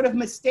we sort of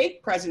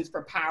mistake presence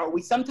for power,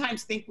 we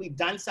sometimes think we've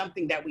done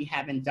something that we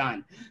haven't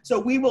done. So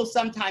we will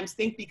sometimes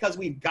think because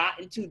we've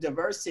gotten to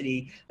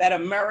diversity that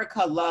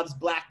America loves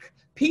Black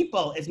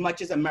people as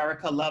much as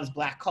America loves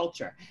Black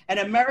culture. And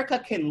America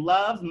can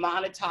love,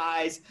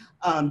 monetize,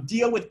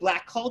 deal with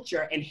Black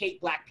culture and hate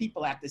Black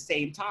people at the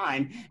same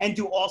time and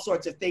do all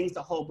sorts of things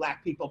to hold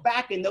Black people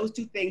back. And those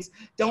two things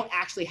don't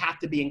actually have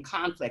to be in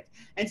conflict.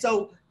 And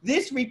so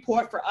this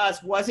report for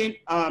us wasn't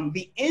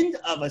the end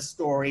of a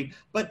story,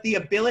 but the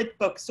ability,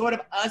 but sort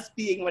of us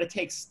being able to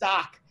take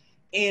stock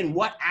in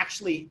what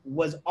actually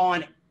was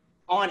on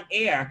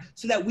air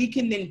so that we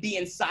can then be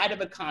inside of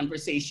a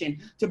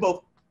conversation to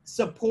both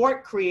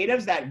support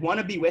creatives that want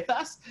to be with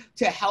us,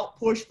 to help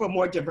push for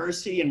more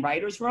diversity in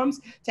writers'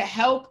 rooms, to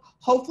help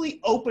hopefully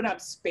open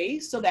up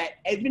space so that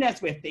even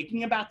as we're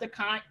thinking about the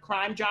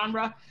crime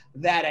genre,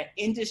 that an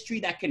industry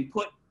that can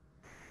put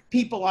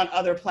people on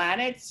other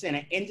planets and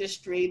an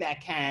industry that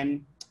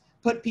can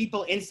put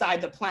people inside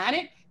the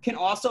planet can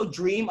also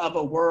dream of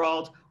a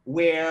world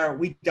where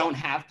we don't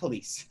have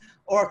police,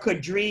 or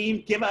could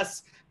give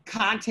us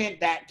content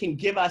that can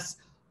give us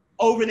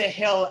over the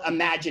hill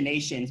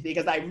imaginations.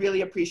 Because I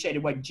really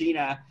appreciated what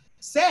Gina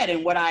said,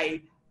 and what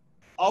I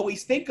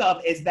always think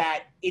of is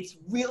that it's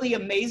really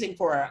amazing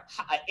for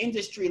an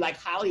industry like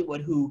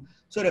Hollywood, who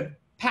sort of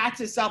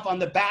pats itself on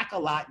the back a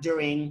lot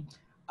during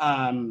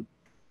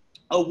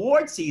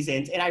award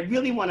seasons. And I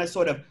really want to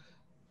sort of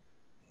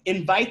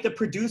invite the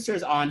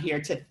producers on here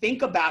to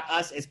think about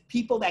us as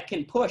people that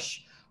can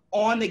push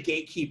on the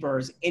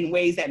gatekeepers in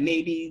ways that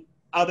maybe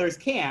others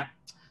can't,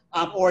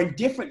 or in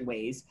different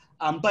ways.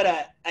 But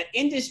an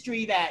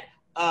industry that,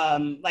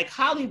 like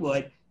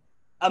Hollywood,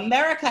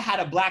 America had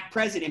a Black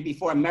president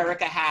before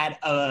America had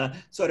a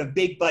sort of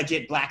big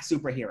budget Black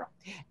superhero.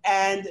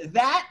 And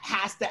that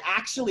has to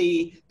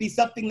actually be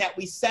something that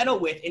we settle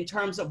with in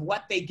terms of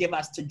what they give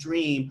us to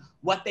dream,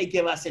 what they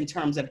give us in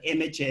terms of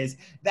images,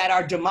 that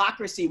our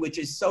democracy, which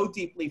is so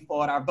deeply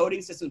flawed, our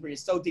voting system, which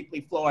is so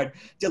deeply flawed,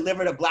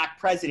 delivered a Black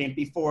president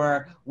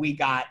before we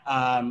got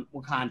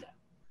Wakanda.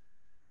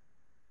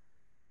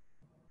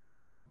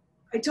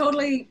 I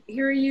totally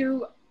hear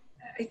you.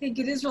 I think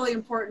it is really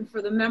important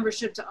for the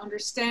membership to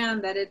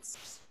understand that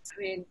it's, I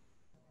mean,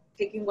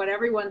 taking what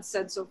everyone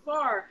said so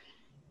far,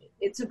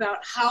 it's about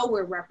how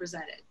we're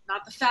represented,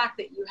 not the fact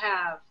that you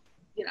have,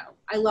 you know,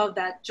 I love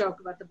that joke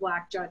about the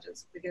Black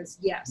judges, because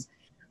yes,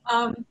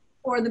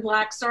 or the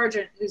Black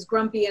sergeant who's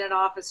grumpy in an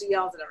office who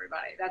yells at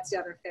everybody. That's the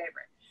other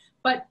favorite.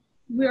 But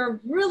we're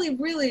really,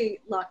 really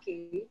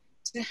lucky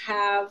to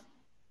have,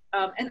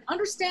 and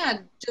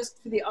understand,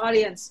 just for the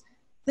audience,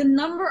 the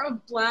number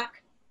of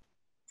Black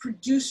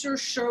producer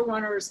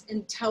showrunners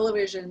in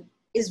television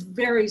is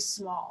very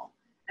small.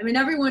 I mean,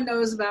 everyone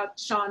knows about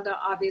Shonda,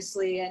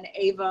 obviously, and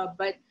Ava,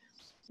 but,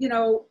 you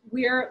know,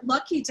 we're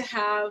lucky to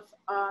have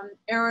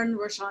Aaron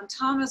Rashad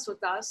Thomas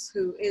with us,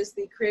 who is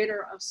the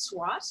creator of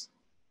S.W.A.T.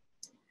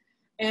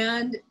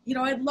 And, you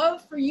know, I'd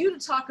love for you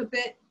to talk a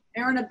bit,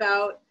 Aaron,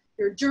 about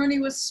your journey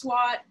with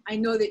S.W.A.T. I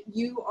know that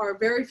you are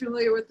very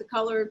familiar with the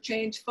Color of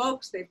Change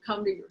folks. They've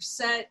come to your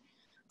set.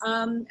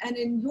 And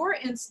in your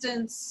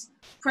instance,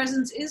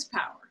 presence is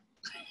power.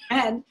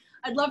 And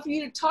I'd love for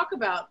you to talk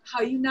about how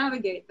you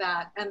navigate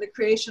that and the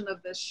creation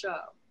of this show.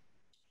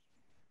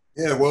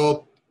 Yeah,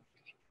 well,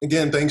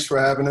 again, thanks for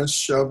having us,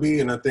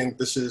 Shelby. And I think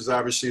this is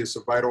obviously, it's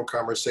a vital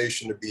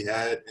conversation to be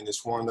had, and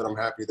it's one that I'm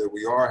happy that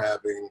we are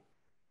having.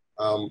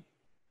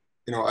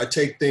 You know, I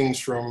take things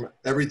from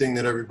everything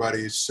that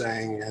everybody is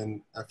saying,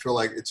 and I feel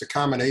like it's a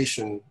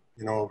combination,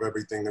 you know, of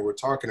everything that we're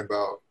talking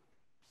about.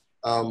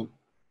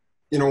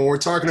 You know, when we're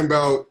talking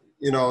about,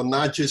 you know,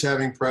 not just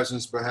having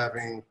presence, but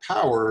having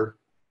power,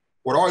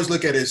 what I always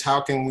look at is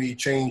how can we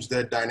change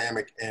that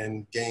dynamic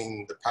and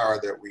gain the power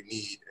that we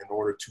need in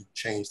order to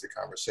change the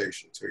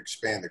conversation, to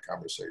expand the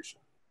conversation.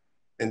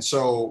 And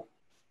so,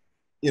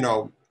 you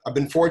know, I've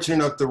been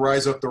fortunate enough to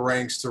rise up the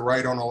ranks, to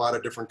write on a lot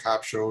of different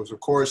cop shows. Of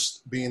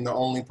course, being the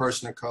only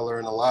person of color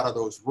in a lot of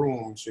those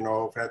rooms, you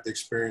know, I've had the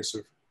experience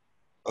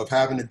of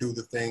having to do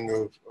the thing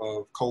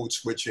of code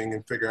switching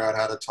and figure out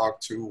how to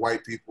talk to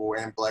white people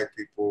and Black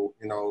people,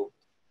 you know.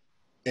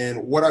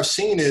 And what I've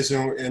seen is,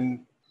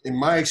 in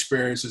my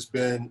experience, has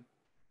been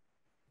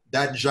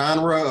that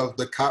genre of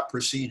the cop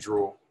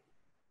procedural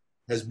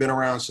has been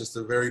around since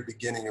the very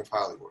beginning of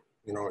Hollywood.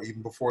 You know,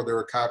 even before there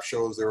were cop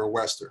shows, there were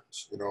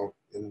Westerns. You know,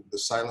 in the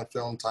silent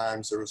film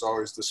times, there was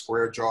always the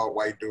square-jawed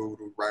white dude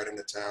who'd ride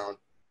into town.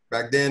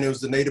 Back then, it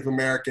was the Native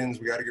Americans.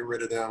 We got to get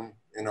rid of them,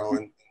 you know.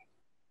 And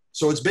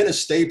so it's been a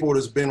staple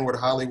that's been with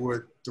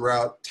Hollywood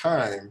throughout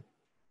time.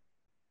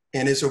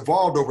 And it's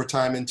evolved over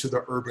time into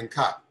the urban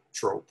cop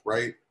trope,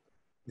 right?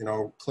 You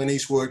know, Clint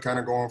Eastwood kind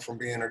of going from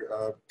being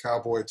a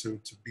cowboy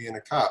to being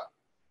a cop.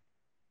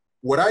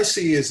 What I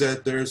see is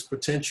that there's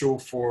potential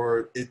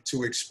for it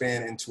to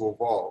expand and to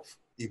evolve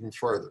even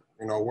further.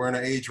 You know, we're in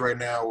an age right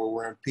now where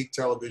we're in peak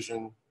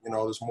television. You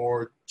know, there's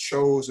more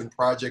shows and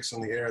projects on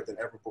the air than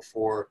ever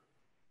before.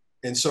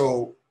 And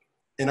so,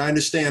 and I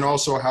understand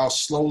also how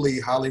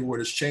slowly Hollywood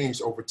has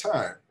changed over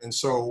time. And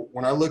so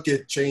when I look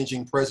at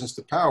changing presence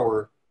to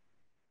power,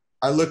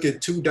 I look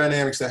at two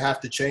dynamics that have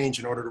to change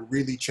in order to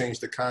really change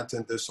the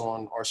content that's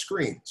on our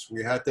screens.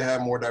 We have to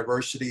have more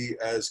diversity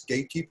as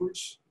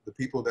gatekeepers, the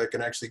people that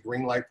can actually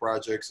greenlight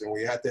projects, and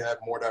we have to have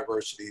more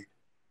diversity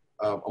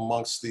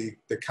amongst the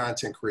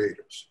content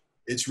creators.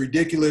 It's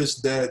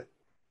ridiculous that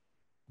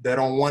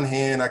on one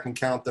hand, I can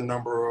count the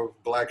number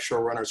of Black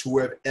showrunners who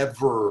have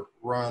ever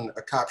run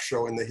a cop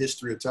show in the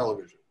history of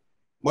television,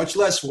 much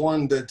less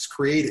one that's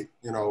created,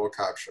 you know, a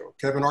cop show.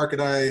 Kevin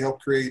Arkadie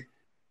helped create,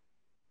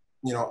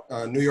 you know,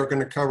 New York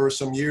Undercover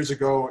some years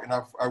ago, and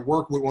I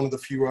worked with one of the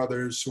few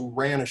others who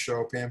ran a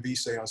show, Pam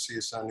Vise, on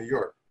CSI New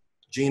York.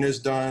 Gina's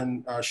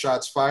done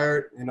Shots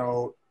Fired. You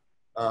know,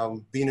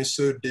 Venus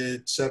Hood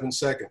did 7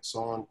 Seconds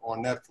on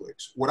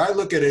Netflix. What I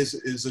look at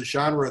is a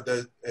genre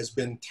that has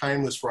been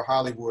timeless for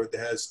Hollywood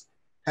that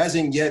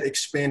hasn't yet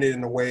expanded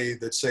in a way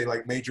that, say,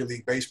 like Major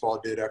League Baseball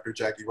did after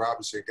Jackie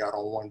Robinson got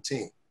on one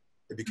team.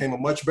 It became a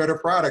much better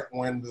product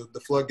when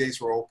the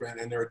floodgates were open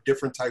and there are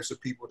different types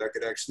of people that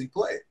could actually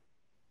play.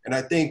 And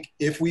I think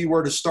if we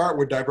were to start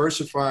with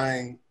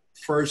diversifying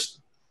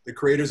first the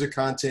creators of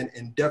content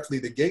and definitely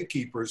the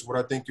gatekeepers, what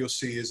I think you'll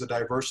see is a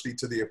diversity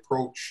to the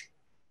approach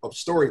of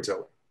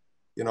storytelling.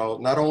 You know,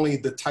 not only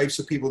the types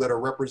of people that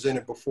are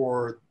represented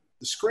before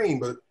the screen,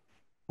 but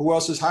who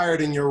else is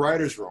hired in your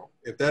writer's room?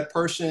 If that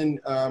person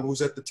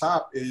who's at the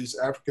top is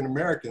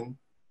African-American,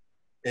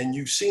 and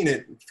you've seen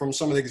it from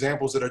some of the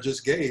examples that I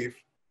just gave,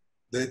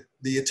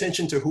 the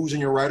attention to who's in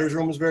your writer's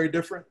room is very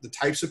different. The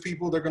types of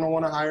people they're gonna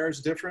wanna hire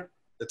is different.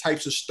 The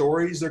types of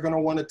stories they're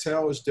gonna wanna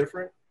tell is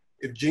different.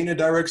 If Gina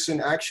directs an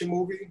action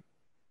movie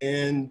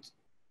and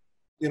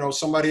you know,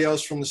 somebody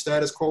else from the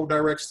status quo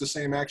directs the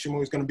same action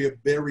movie, is gonna be a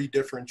very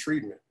different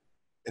treatment.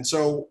 And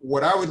so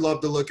what I would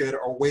love to look at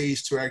are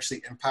ways to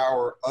actually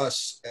empower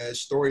us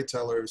as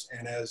storytellers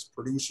and as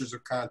producers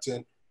of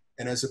content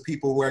and as the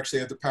people who actually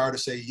have the power to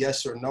say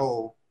yes or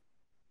no.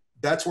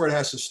 That's where it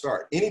has to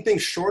start. Anything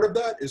short of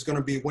that is going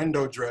to be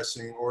window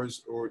dressing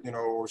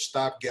or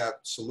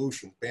stopgap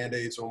solutions,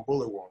 Band-Aids on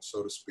bullet wounds,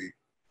 so to speak.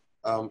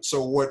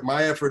 So what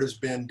my effort has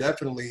been,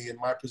 definitely in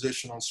my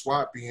position on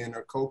S.W.A.T, being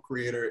a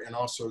co-creator and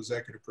also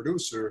executive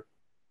producer,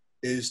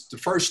 is to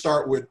first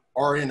start with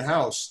our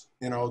in-house,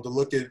 you know, to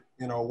look at,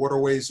 you know, what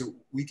are ways that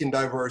we can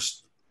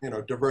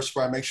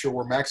diversify, make sure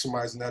we're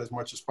maximizing that as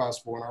much as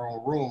possible in our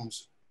own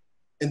rooms.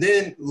 And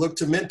then look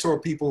to mentor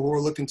people who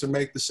are looking to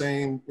make the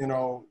same,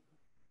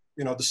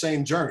 the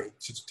same journey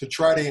to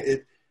try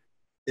to,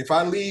 if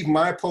I leave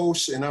my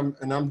posts and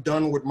I'm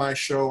done with my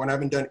show and I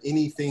haven't done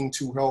anything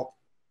to help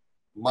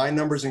my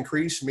numbers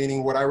increase,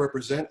 meaning what I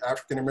represent,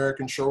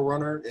 African-American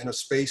showrunner in a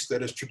space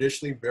that is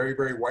traditionally very,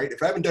 very white.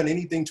 If I haven't done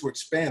anything to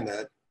expand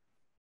that,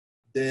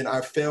 then I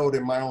failed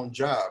in my own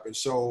job. And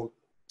so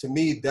to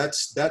me,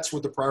 that's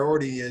what the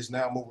priority is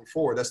now moving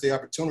forward. That's the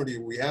opportunity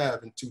we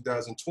have in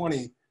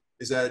 2020,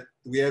 is that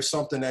we have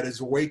something that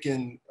has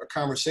awakened a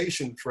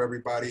conversation for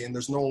everybody, and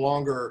there's no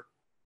longer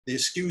the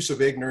excuse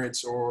of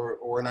ignorance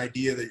or an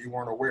idea that you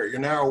weren't aware. You're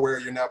now aware,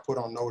 you're now put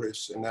on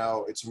notice, and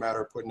now it's a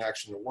matter of putting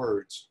action to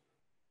words.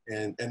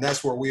 And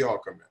that's where we all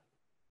come in.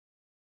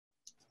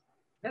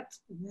 That's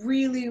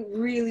really,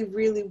 really,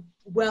 really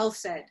well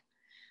said.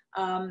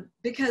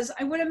 Because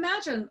I would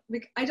imagine,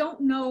 I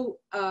don't know,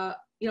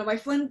 my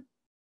friend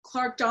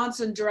Clark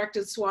Johnson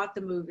directed S.W.A.T,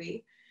 the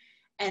movie,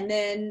 and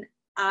then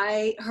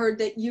I heard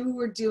that you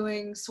were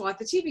doing S.W.A.T,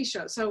 the TV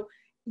show. So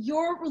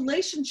your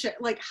relationship,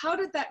 like, how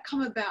did that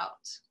come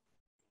about?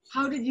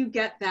 How did you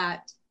get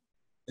that?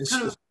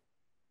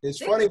 It's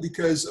funny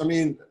because, I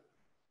mean,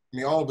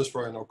 all of us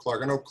probably know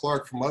Clark. I know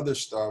Clark from other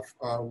stuff.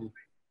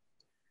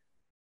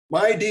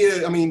 My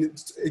idea, I mean,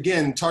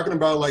 again, talking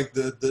about like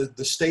the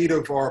state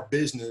of our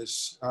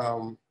business,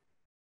 and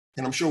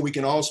I'm sure we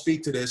can all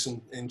speak to this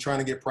in trying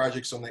to get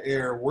projects on the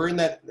air.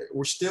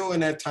 We're still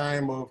in that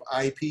time of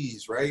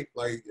IPs, right?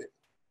 Like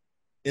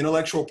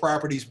intellectual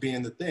properties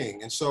being the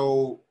thing. And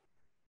so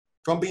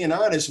if I'm being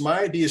honest,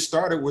 my idea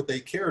started with a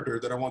character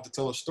that I want to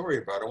tell a story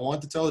about. I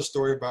want to tell a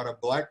story about a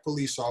Black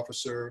police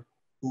officer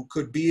who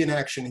could be an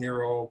action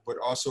hero, but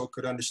also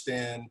could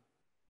understand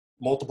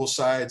multiple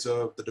sides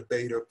of the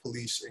debate of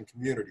police and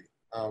community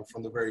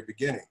from the very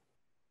beginning.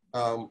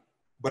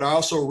 But I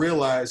also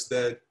realized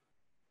that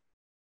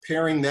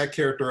pairing that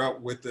character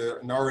up with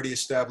an already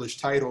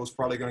established title is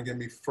probably going to get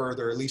me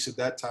further, at least at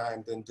that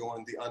time, than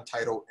doing the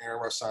untitled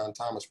Aaron Rahsaan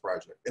Thomas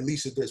project, at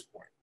least at this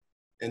point.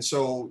 And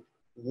so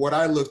what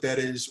I looked at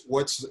is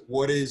what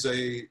is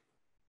a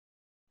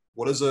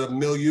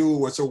milieu,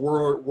 what's a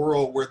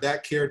world where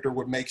that character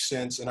would make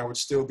sense and I would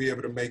still be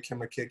able to make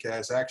him a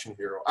kick-ass action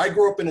hero. I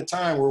grew up in a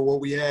time where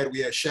we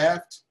had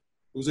Shaft,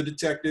 who was a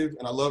detective,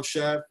 and I love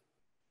Shaft.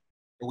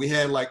 And we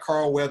had like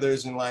Carl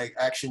Weathers and like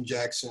Action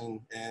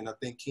Jackson, and I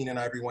think Keenan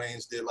Ivory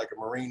Wayans did like a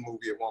Marine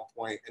movie at one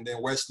point, and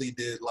then Wesley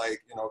did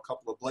like, a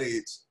couple of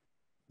Blades.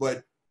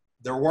 But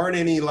there weren't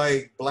any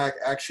like Black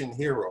action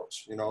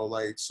heroes,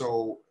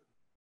 so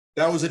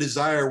that was a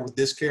desire with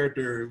this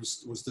character,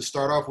 was to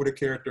start off with a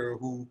character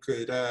who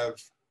could have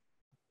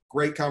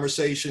great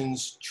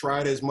conversations,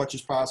 tried as much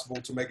as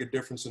possible to make a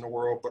difference in the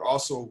world, but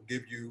also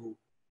give you,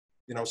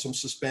 some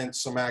suspense,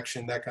 some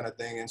action, that kind of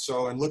thing. And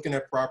so in looking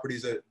at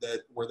properties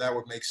where that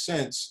would make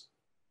sense,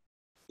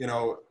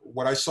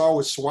 what I saw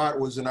with S.W.A.T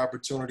was an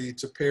opportunity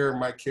to pair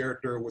my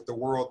character with the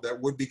world that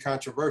would be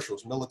controversial,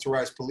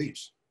 militarized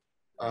police.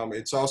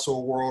 It's also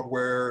a world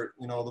where,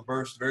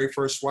 the very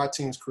first SWAT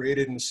teams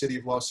created in the city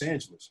of Los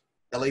Angeles.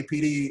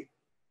 LAPD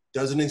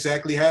doesn't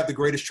exactly have the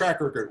greatest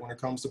track record when it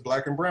comes to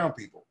Black and brown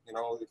people.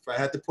 If I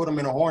had to put them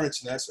in a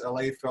hornet's nest,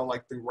 LA felt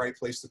like the right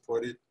place to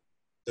put it.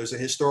 There's a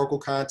historical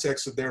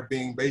context of there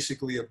being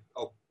basically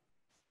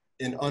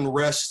an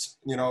unrest,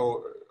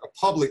 a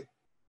public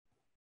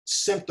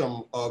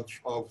symptom of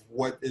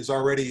what is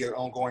already an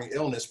ongoing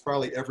illness,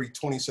 probably every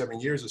 27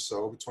 years or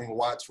so, between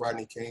Watts,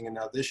 Rodney King, and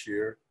now this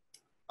year.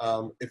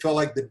 It felt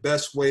like the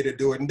best way to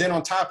do it. And then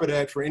on top of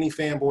that, for any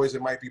fanboys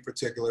that might be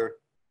particular,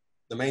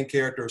 the main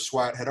character of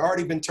S.W.A.T had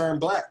already been turned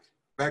black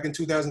back in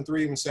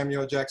 2003 when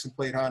Samuel L. Jackson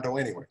played Hondo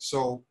anyway.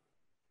 So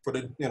for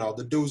the, you know,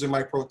 the dudes that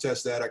might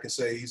protest that, I can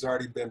say he's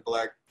already been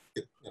black,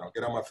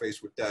 get on my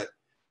face with that.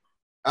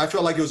 I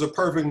felt like it was a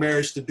perfect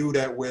marriage to do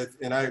that with,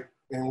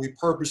 and we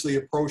purposely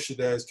approached it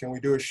as, can we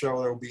do a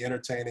show that will be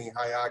entertaining,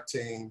 high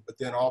octane, but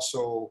then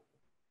also,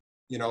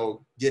 you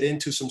know, get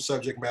into some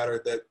subject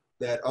matter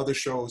that other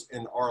shows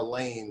in our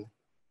lane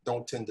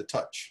don't tend to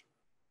touch.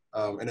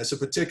 And it's a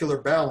particular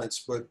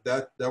balance, but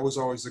that was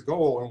always the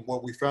goal. And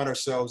what we found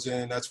ourselves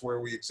in, that's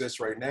where we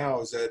exist right now,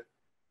 is that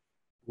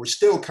we're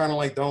still kind of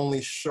like the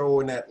only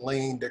show in that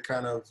lane that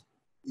kind of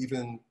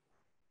even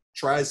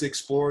tries to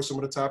explore some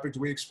of the topics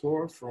we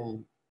explore,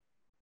 from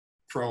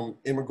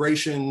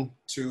immigration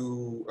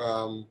to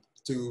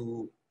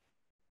you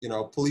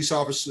know, police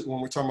officers, when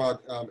we're talking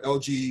about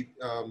LG, you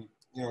know,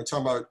 we're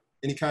talking about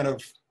any kind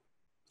of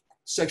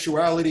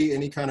sexuality,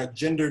 any kind of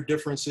gender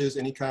differences,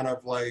 any kind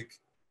of like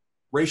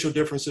racial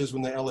differences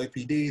with the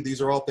LAPD.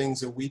 These are all things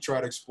that we try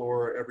to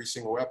explore every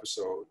single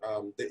episode.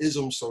 The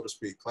isms, so to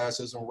speak,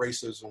 classism,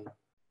 racism,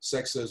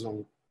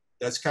 sexism,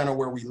 that's kind of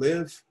where we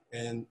live.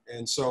 And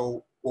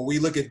so when we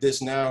look at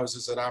this now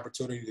is an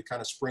opportunity to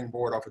kind of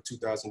springboard off of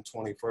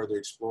 2020, further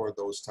explore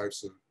those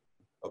types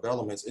of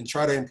elements and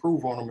try to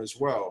improve on them as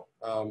well.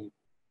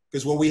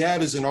 Because what we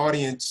have is an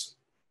audience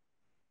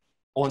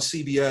on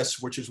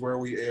CBS, which is where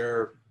we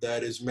air,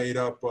 that is made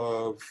up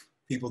of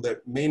people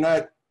that may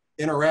not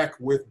interact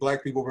with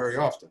Black people very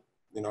often.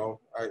 You know,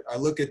 I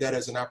look at that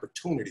as an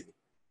opportunity,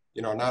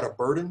 you know, not a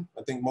burden.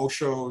 I think most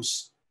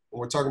shows, when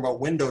we're talking about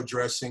window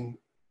dressing,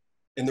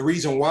 and the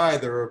reason why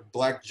there are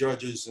Black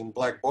judges and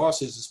Black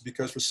bosses is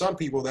because for some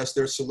people, that's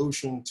their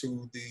solution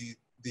to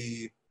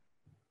the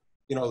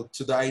you know,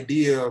 to the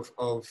idea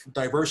of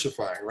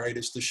diversifying, right?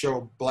 It's to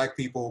show Black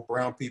people,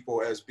 brown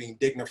people as being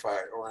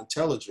dignified or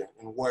intelligent.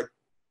 And what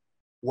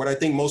I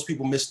think most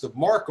people miss the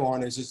mark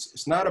on is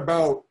it's not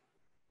about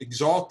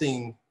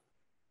exalting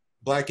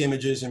Black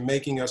images and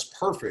making us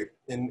perfect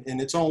in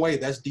its own way.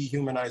 That's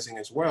dehumanizing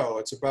as well.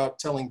 It's about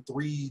telling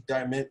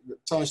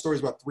stories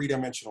about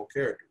three-dimensional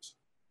characters.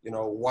 You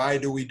know, why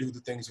do we do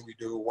the things that we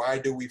do? Why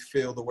do we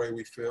feel the way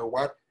we feel?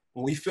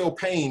 When we feel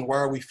pain, why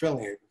are we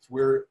feeling it?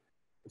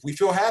 If we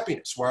feel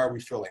happiness, why are we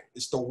feeling it?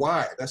 It's the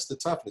why. That's the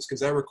toughness, because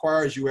that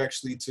requires you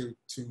actually to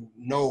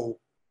know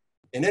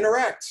and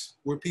interact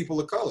with people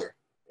of color.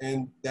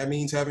 And that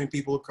means having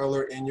people of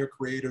color in your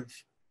creative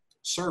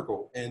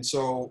circle. And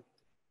so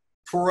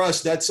for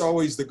us, that's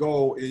always the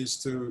goal,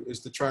 is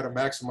to try to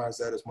maximize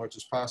that as much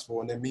as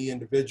possible. And then me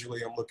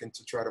individually, I'm looking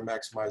to try to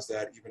maximize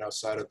that even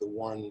outside of the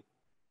one,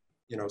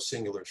 you know,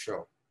 singular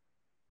show.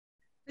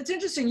 It's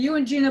interesting. You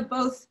and Gina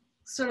both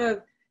sort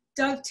of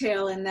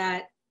dovetail in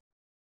that.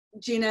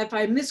 Gina, if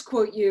I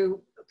misquote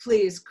you,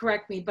 please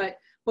correct me, but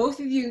both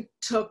of you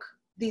took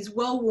these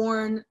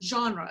well-worn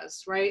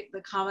genres, right?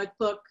 The comic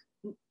book,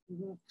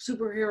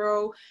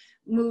 superhero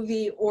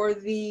movie, or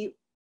the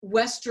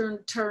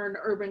Western turn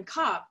urban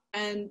cop,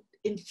 and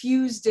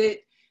infused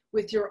it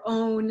with your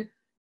own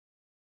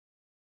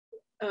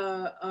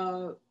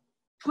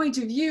point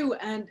of view,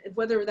 and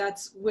whether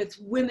that's with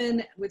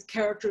women, with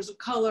characters of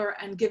color,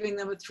 and giving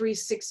them a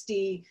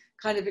 360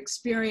 kind of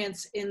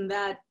experience in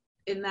that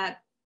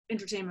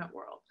entertainment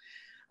world,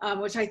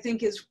 which I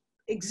think is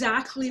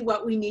exactly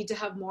what we need to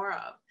have more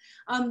of.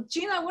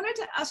 Gina, I wanted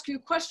to ask you a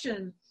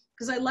question,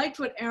 because I liked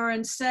what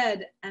Aaron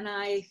said, and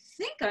I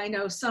think I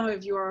know some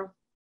of your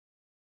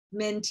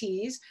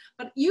mentees,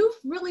 but you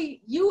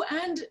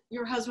and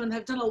your husband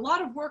have done a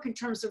lot of work in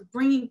terms of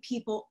bringing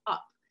people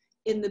up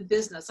in the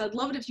business. I'd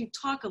love it if you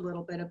talk a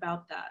little bit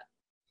about that.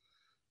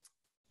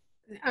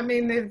 I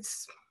mean,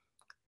 it's,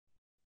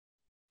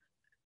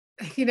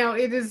 you know,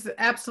 it is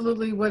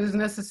absolutely what is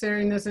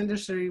necessary in this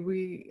industry.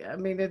 I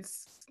mean,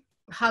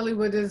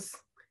 Hollywood is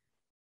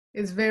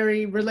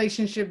very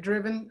relationship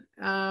driven,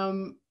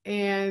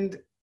 and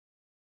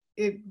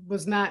it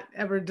was not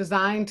ever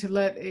designed to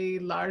let a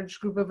large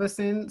group of us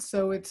in.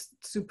 So it's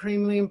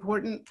supremely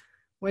important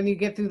when you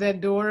get through that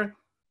door.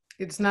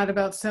 It's not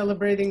about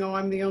celebrating, oh,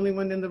 I'm the only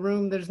one in the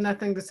room. There's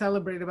nothing to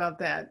celebrate about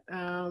that.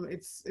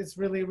 It's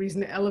really a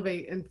reason to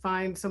elevate and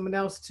find someone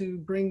else to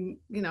bring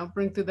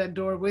through that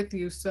door with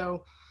you.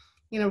 So,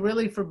 you know,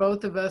 really for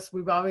both of us,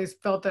 we've always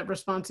felt that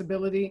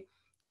responsibility.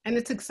 And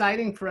it's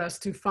exciting for us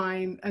to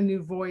find a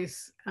new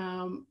voice,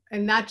 and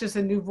not just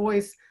a new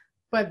voice,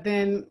 but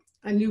then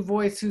a new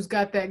voice who's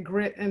got that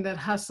grit and that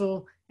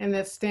hustle and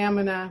that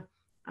stamina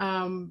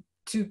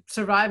to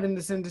survive in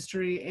this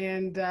industry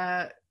and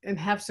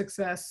have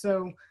success.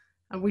 So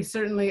we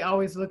certainly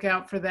always look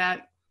out for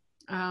that,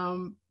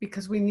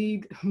 because we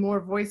need more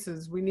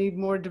voices. We need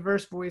more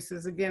diverse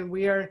voices. Again,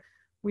 we are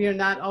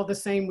not all the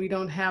same. We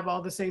don't have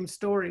all the same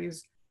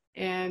stories.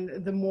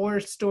 And the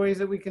more stories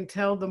that we can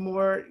tell, the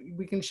more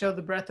we can show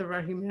the breadth of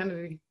our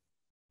humanity.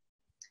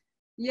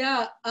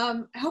 Yeah,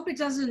 I hope it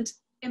doesn't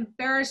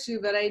embarrass you,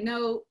 but I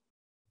know,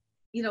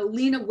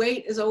 Lena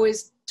Waite is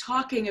always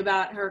talking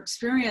about her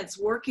experience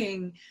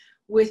working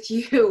with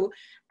you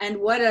and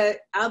what a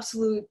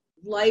absolute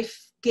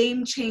life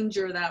game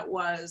changer that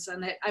was.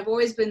 And I've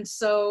always been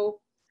so,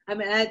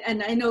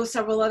 and I know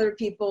several other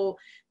people,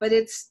 but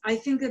I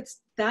think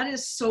that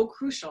is so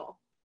crucial.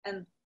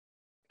 And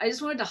I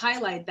just wanted to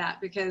highlight that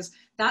because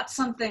that's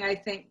something I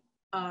think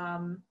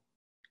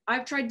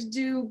I've tried to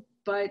do,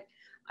 but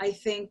I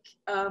think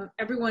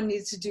everyone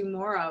needs to do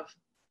more of.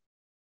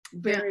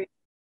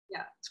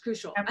 Yeah, it's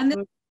crucial. Absolutely. And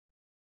then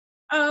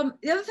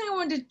the other thing I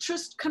wanted to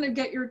just kind of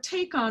get your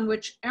take on,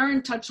 which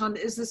Erin touched on,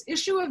 is this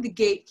issue of the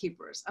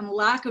gatekeepers and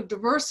lack of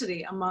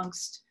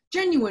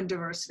genuine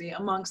diversity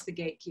amongst the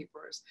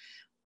gatekeepers.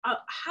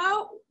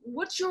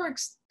 What's your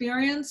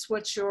experience?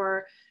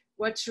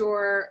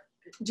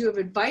 Do you have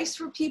advice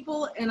for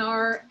people in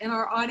our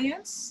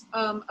audience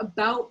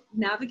about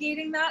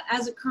navigating that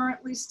as it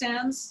currently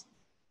stands?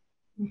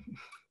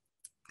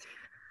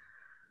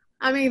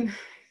 I mean,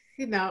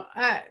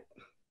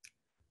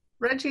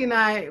 Reggie and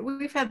I,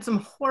 we've had some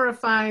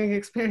horrifying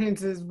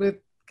experiences with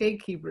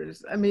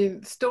gatekeepers. I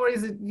mean,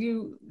 stories that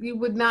you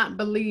would not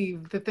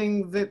believe, the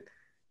things that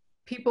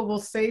people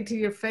will say to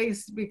your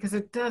face because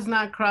it does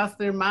not cross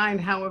their mind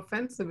how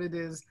offensive it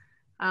is.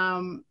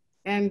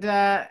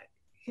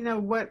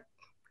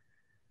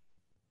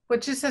 What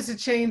just has to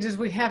change is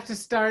we have to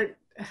start,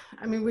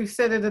 I mean, we've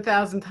said it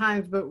 1,000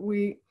 times, but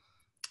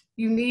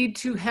you need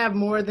to have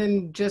more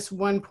than just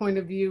one point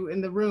of view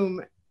in the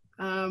room.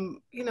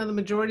 The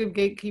majority of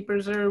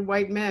gatekeepers are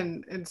white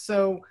men. And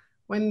so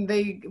when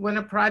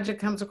a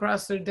project comes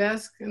across their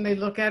desk and they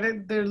look at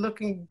it, they're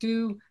looking,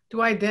 do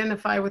I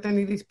identify with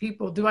any of these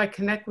people? Do I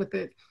connect with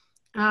it?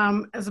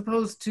 As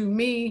opposed to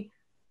me,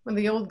 when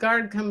the old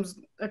guard comes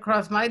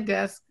across my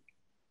desk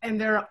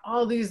and there are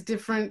all these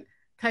different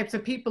types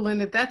of people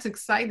in it, that's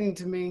exciting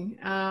to me.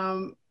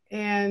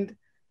 And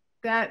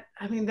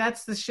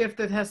that's the shift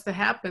that has to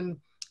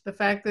happen. The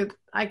fact that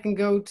I can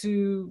go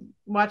to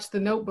watch The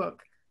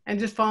Notebook and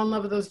just fall in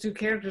love with those two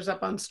characters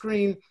up on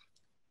screen.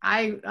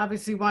 I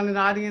obviously want an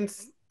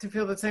audience to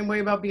feel the same way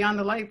about Beyond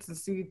the Lights and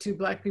see two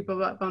Black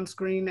people up on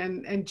screen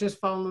and just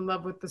fall in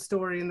love with the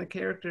story and the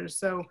characters.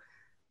 So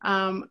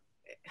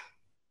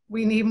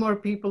we need more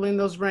people in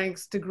those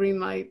ranks to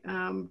greenlight,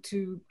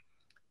 to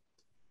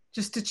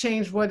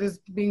change what is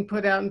being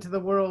put out into the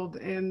world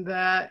and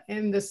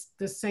the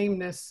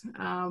sameness.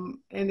 And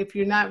if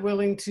you're not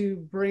willing to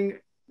bring,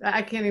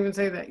 I can't even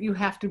say that, you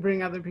have to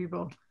bring other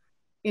people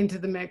into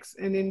the mix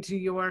and into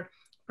your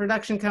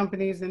production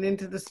companies and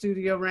into the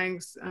studio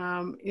ranks,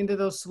 into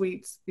those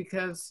suites,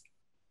 because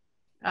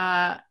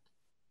there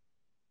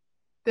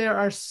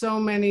are so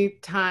many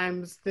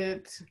times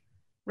that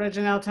Reg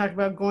and I'll talk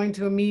about going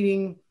to a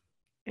meeting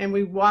and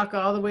we walk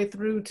all the way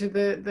through to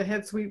the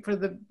head suite for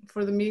the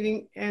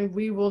meeting, and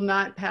we will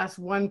not pass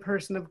one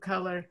person of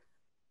color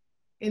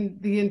in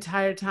the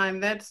entire time.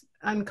 That's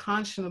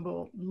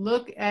unconscionable.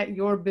 Look at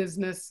your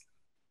business.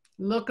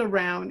 Look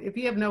around. If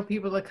you have no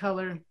people of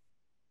color,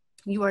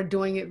 you are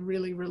doing it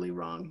really, really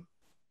wrong.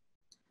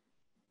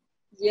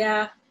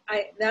 Yeah,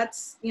 I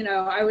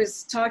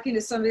was talking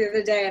to somebody the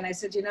other day and I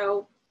said,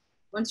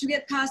 once you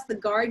get past the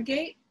guard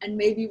gate and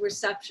maybe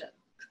reception,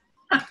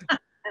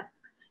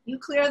 you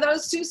clear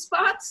those two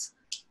spots,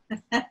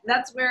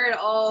 that's where it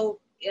all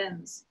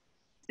ends.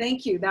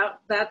 Thank you.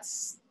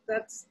 That's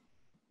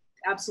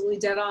absolutely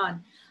dead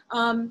on.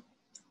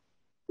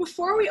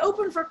 Before we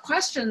open for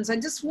questions, I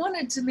just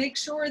wanted to make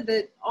sure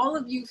that all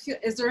of you feel,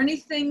 is there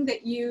anything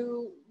that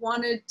you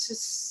wanted to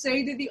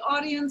say to the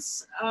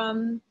audience,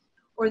 or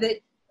that,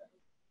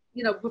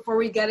 before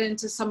we get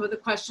into some of the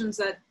questions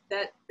that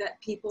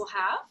people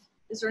have?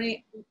 Is there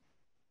any,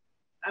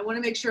 I want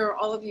to make sure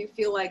all of you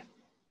feel like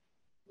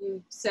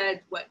you said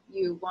what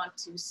you want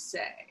to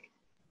say.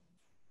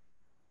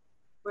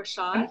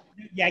 Rashad?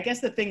 Yeah, I guess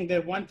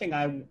the one thing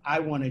I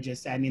want to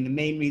just say, I mean, the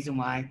main reason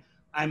why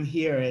I'm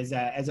here as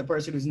a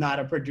person who's not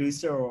a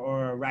producer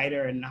or a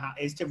writer, and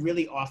is to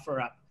really offer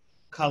up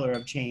Color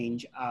of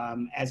Change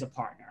as a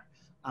partner,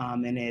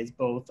 and as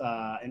both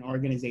an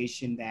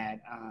organization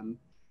that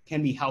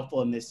can be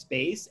helpful in this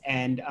space,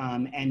 and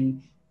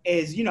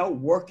is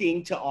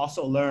working to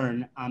also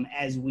learn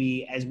as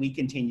we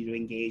continue to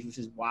engage, which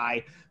is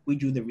why we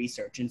do the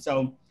research. And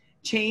so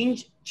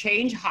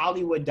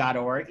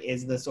changehollywood.org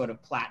is the sort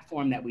of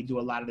platform that we do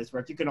a lot of this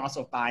work. You can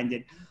also find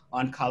it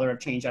on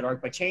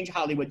colorofchange.org, but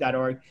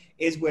changehollywood.org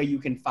is where you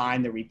can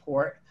find the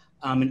report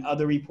and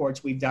other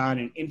reports we've done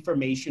and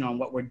information on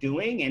what we're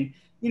doing. And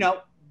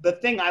the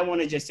thing I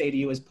want to just say to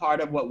you is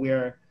part of what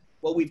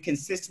we've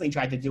consistently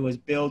tried to do is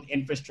build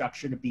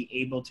infrastructure to be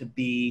able to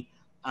be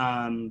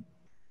to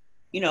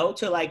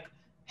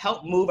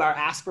help move our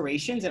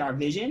aspirations and our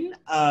vision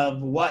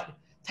of what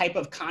type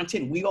of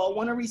content we all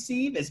want to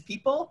receive as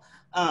people,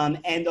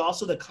 and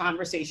also the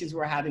conversations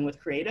we're having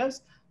with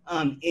creatives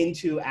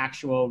into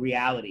actual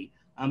reality.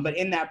 But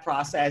in that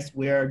process,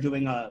 we're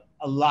doing a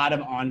lot of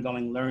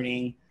ongoing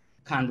learning,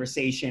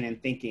 conversation, and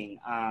thinking.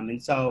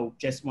 And so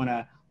just want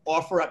to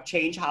offer up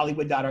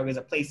changehollywood.org as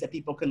a place that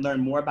people can learn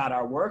more about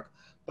our work,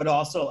 but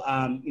also,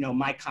 you know,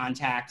 my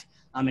contact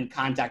and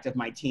contact of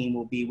my team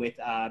will be with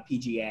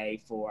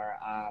PGA for,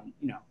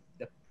 you know,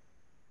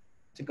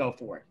 to go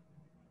forward.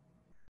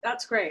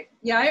 That's great.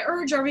 Yeah, I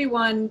urge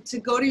everyone to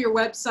go to your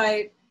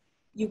website.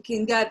 You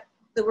can get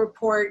the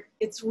report.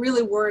 It's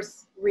really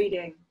worth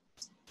reading,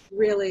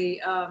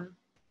 really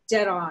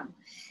dead on.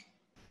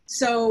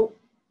 So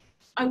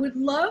I would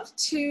love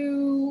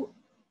to,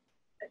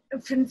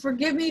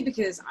 forgive me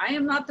because I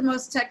am not the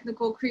most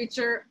technical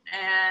creature.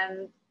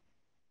 And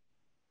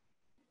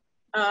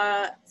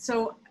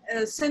so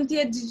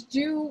Cynthia, did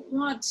you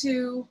want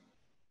to,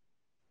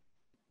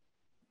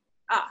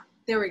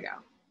 there we go.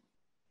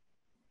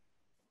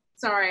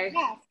 Sorry.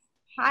 Yes.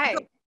 Hi.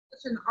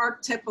 Such an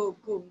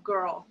archetypical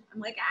girl. I'm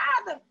like,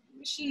 the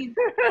machine.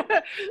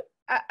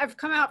 I've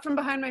come out from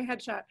behind my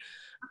headshot.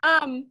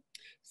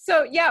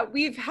 So yeah,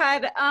 we've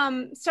had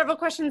several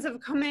questions have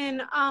come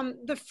in.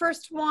 The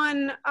first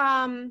one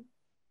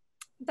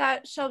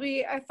that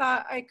Shelby, I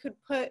thought I could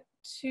put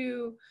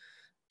to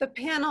the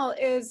panel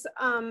is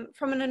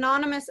from an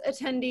anonymous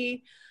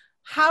attendee.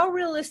 How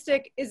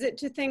realistic is it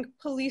to think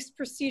police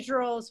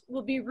procedurals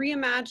will be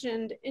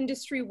reimagined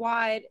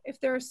industry-wide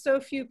if there are so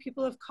few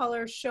people of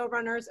color,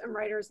 showrunners, and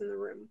writers in the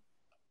room?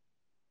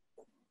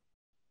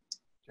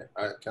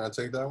 Can I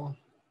take that one?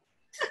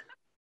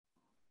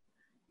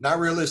 Not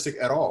realistic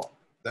at all.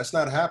 That's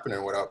not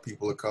happening without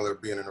people of color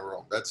being in the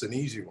room. That's an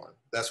easy one.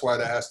 That's why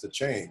that has to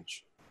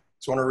change.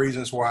 It's one of the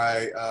reasons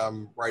why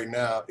right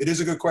now, it is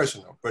a good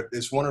question though, but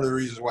it's one of the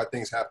reasons why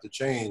things have to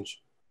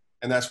change.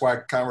 And that's why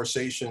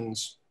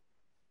conversations,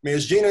 I mean,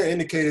 as Gina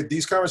indicated,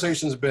 these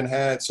conversations have been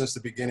had since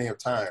the beginning of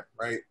time,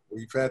 right?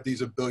 We've had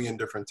these a billion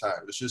different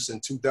times. It's just in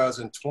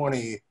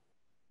 2020,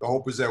 the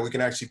hope is that we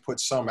can actually put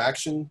some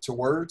action to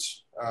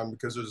words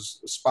because there's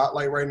a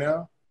spotlight right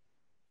now.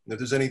 And if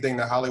there's anything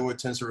that Hollywood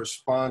tends to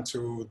respond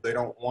to, they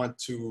don't want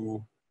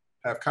to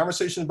have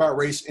conversations about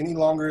race any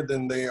longer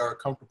than they are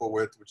comfortable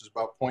with, which is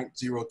about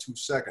 0.02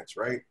 seconds,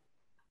 right?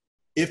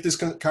 If this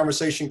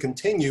conversation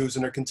continues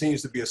and there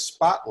continues to be a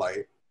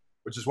spotlight,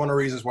 which is one of the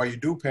reasons why you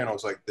do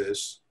panels like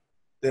this,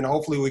 then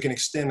hopefully we can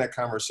extend that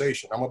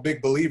conversation. I'm a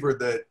big believer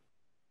that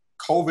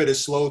COVID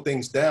has slowed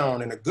things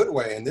down in a good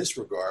way in this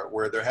regard,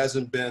 where there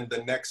hasn't been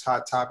the next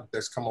hot topic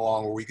that's come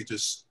along where we could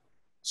just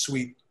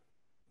sweep,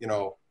 you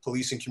know,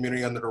 policing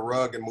community under the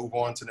rug and move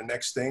on to the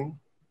next thing,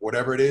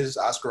 whatever it is,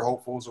 Oscar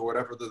hopefuls or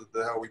whatever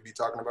the hell we be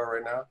talking about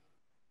right now.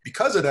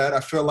 Because of that, I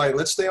feel like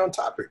let's stay on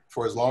topic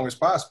for as long as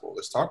possible.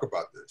 Let's talk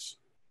about this.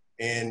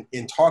 And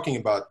in talking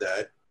about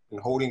that and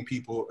holding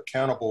people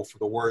accountable for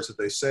the words that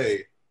they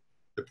say,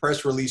 the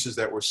press releases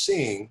that we're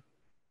seeing,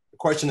 the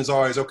question is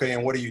always, okay,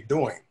 and what are you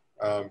doing?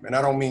 And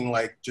I don't mean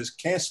like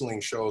just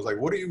canceling shows. Like,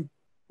 what are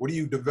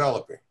you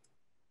developing?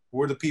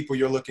 Who are the people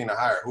you're looking to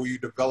hire? Who are you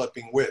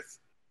developing with?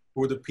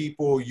 Who are the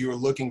people you're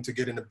looking to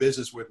get into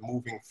business with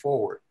moving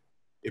forward?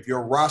 If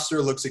your roster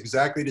looks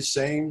exactly the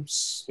same,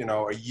 you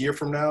know, a year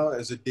from now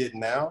as it did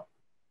now,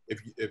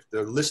 if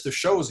the list of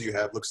shows you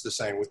have looks the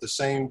same with the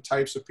same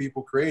types of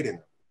people creating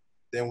them,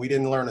 then we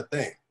didn't learn a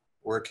thing.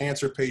 We're a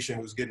cancer patient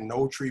who's getting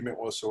no treatment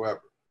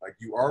whatsoever. Like,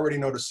 you already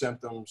know the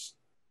symptoms.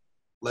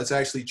 Let's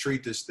actually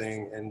treat this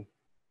thing.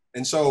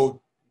 And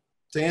so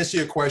to answer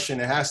your question,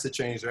 it has to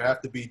change. There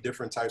have to be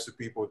different types of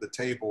people at the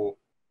table.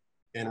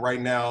 And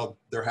right now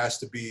there has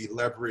to be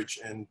leverage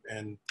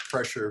and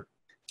pressure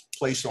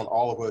placed on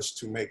all of us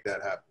to make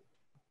that happen.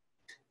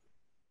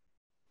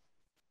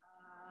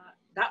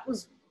 That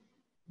was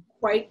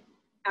quite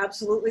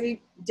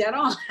absolutely dead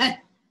on.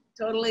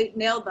 Totally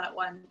nailed that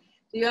one.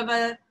 Do you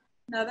have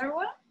another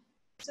one,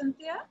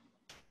 Cynthia?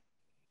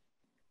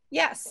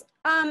 Yes.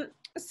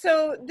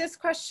 So this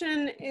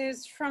question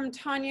is from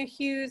Tanya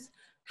Hughes.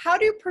 How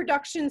do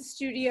production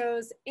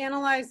studios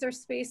analyze their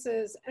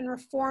spaces and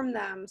reform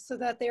them so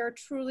that they are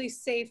truly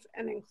safe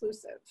and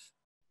inclusive?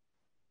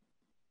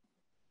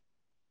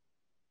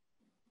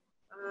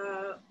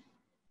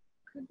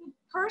 Could the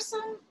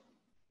person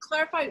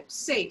clarify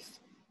safe?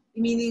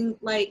 Meaning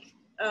like,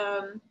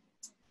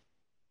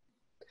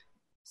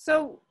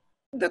 So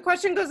the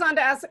question goes on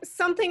to ask,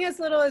 something as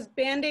little as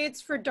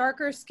Band-Aids for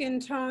darker skin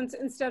tones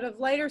instead of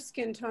lighter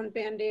skin tone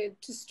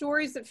Band-Aid, to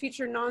stories that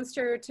feature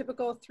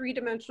non-stereotypical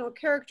three-dimensional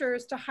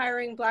characters, to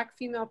hiring Black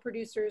female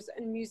producers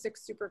and music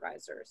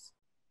supervisors.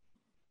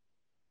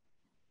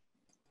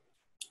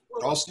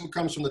 It all still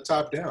comes from the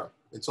top down.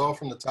 It's all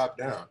from the top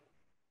down.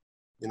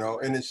 You know,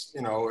 and it's,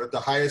 you know, at the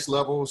highest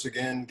levels,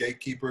 again,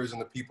 gatekeepers and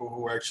the people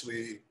who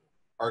actually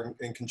are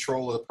in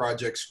control of the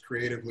projects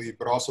creatively,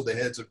 but also the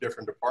heads of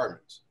different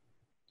departments.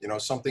 You know,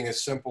 something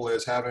as simple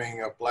as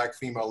having a Black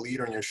female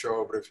lead on your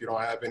show, but if you don't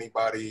have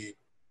anybody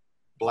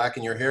Black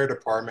in your hair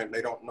department,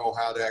 they don't know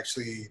how to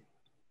actually,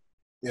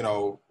 you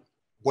know,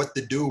 what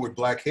to do with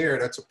Black hair,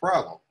 that's a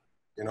problem.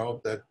 You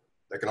know, that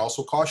can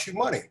also cost you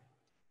money.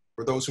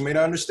 For those who may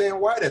not understand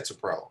why that's a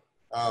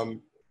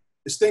problem.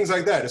 It's things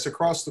like that. It's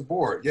across the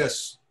board.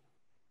 Yes,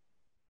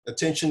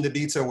 attention to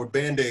detail with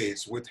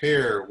Band-Aids, with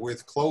hair,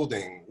 with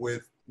clothing,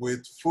 with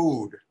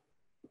food.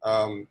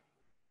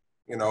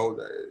 You know,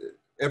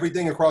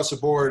 everything across the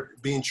board,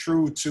 being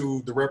true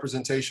to the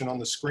representation on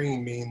the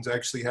screen means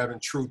actually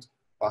having truth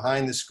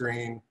behind the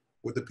screen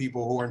with the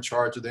people who are in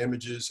charge of the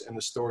images and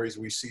the stories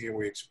we see and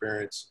we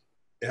experience.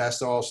 It has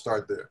to all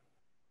start there.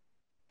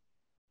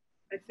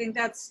 I think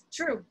that's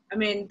true. I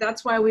mean,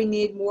 that's why we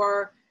need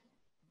more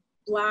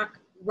Black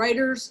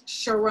writers,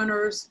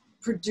 showrunners,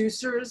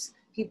 producers,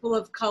 people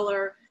of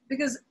color,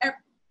 because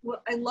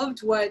I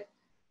loved what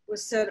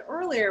was said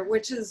earlier,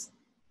 which is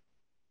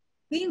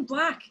being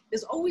Black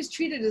is always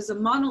treated as a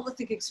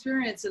monolithic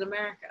experience in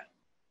America.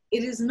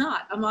 It is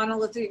not a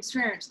monolithic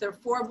experience. There are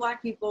 4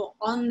 Black people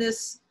on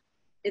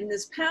in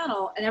this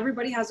panel, and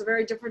everybody has a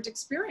very different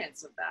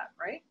experience of that,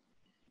 right?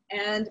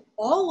 And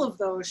all of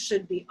those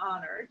should be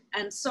honored.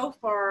 And so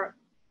far,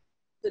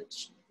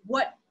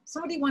 what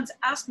somebody once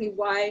asked me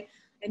why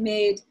I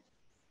made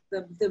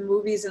the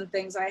movies and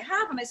things I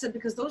have, and I said,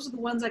 because those are the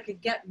ones I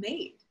could get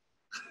made.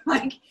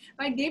 Like, if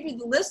I gave you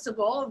the list of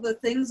all of the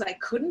things I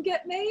couldn't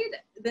get made,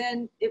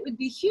 then it would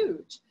be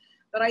huge.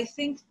 But I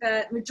think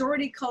that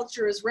majority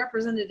culture is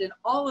represented in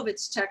all of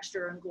its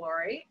texture and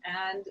glory,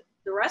 and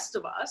the rest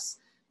of us,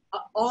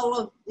 all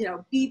of, you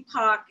know,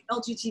 BIPOC,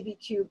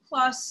 LGBTQ+,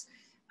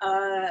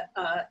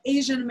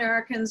 Asian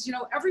Americans, you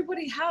know,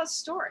 everybody has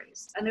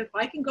stories. And if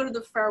I can go to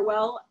the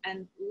farewell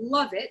and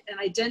love it and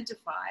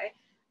identify,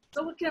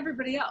 so can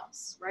everybody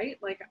else, right?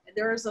 Like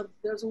there's a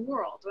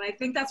world. And I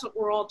think that's what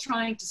we're all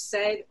trying to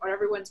say, what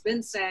everyone's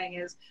been saying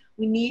is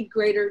we need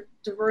greater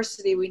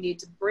diversity. We need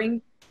to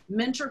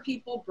mentor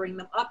people, bring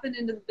them up and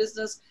into the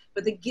business,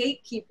 but the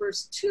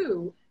gatekeepers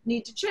too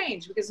need to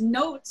change, because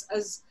notes,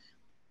 as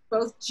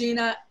both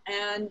Gina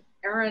and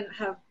Erin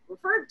have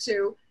referred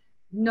to,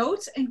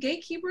 notes and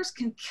gatekeepers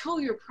can kill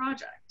your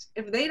project.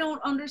 If they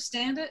don't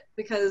understand it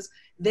because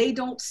they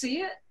don't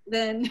see it,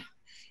 then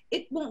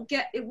it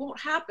won't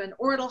happen,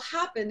 or it'll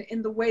happen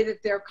in the way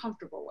that they're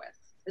comfortable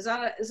with. Is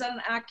that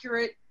an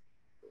accurate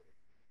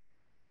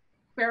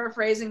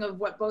paraphrasing of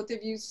what both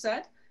of you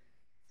said?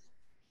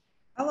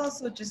 I'll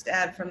also just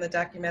add, from the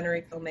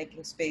documentary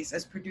filmmaking space,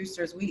 as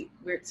producers,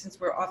 since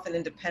we're often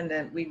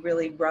independent, we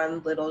really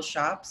run little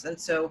shops. And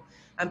so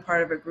I'm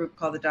part of a group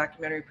called the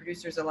Documentary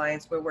Producers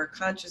Alliance, where we're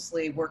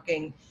consciously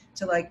working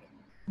to like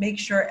make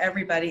sure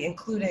everybody,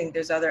 including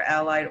there's other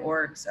allied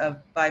orgs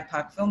of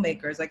BIPOC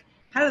filmmakers, like,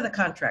 how do the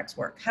contracts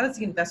work? How does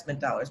the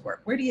investment dollars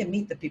work? Where do you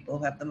meet the people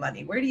who have the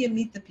money? Where do you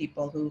meet the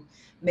people who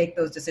make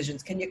those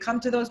decisions? Can you come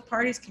to those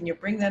parties? Can you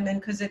bring them in?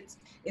 Because it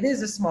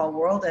is a small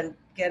world and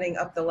getting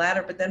up the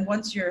ladder. But then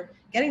once you're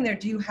getting there,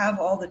 do you have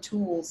all the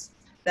tools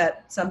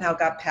that somehow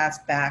got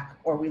passed back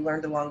or we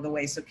learned along the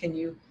way? So can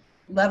you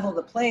level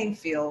the playing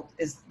field?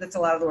 That's a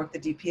lot of the work the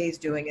DPA is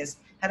doing, is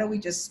how do we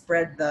just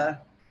spread the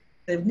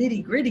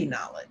nitty gritty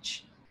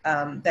knowledge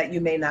that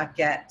you may not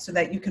get, so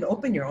that you can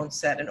open your own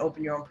set and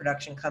open your own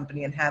production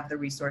company and have the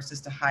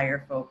resources to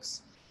hire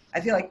folks.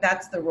 I feel like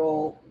that's the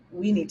role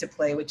we need to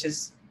play, which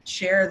is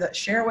share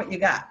what you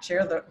got,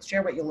 share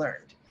what you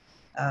learned.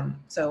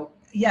 So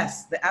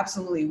yes,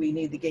 absolutely, we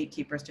need the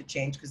gatekeepers to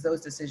change, because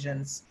those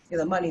decisions, you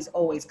know, the money's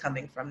always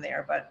coming from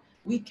there, but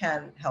we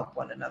can help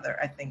one another,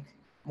 I think,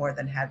 more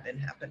than had been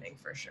happening,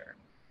 for sure.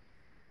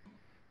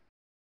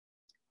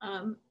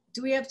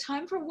 Do we have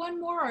time for one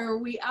more, or are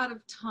we out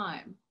of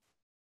time?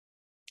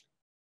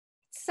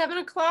 7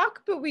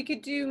 o'clock, but we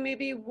could do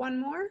maybe one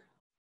more.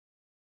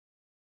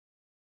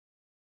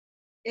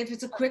 If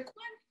it's a quick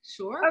one,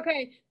 sure.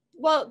 Okay,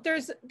 well,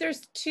 there's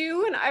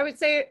 2, and I would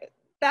say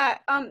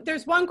that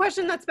there's one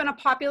question that's been a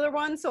popular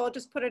one, so I'll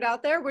just put it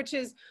out there, which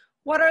is,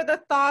 what are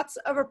the thoughts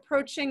of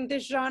approaching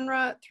this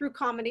genre through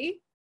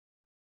comedy?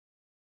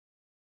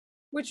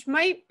 Which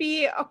might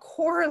be a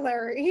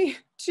corollary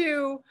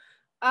to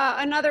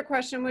another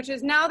question, which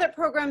is, now that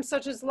programs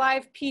such as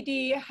Live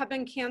PD have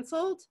been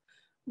canceled,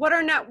 what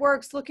are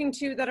networks looking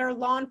to that are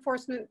law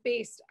enforcement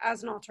based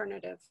as an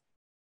alternative?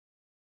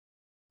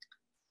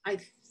 I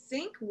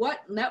think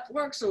what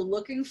networks are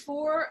looking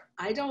for,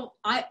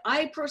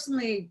 I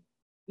personally,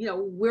 you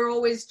know, we're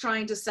always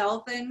trying to sell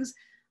things.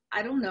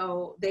 I don't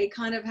know. They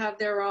kind of have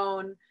their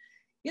own,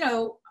 you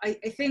know, I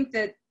think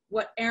that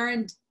what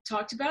Erin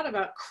talked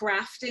about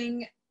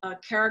crafting a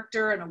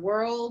character and a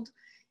world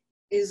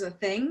is a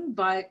thing,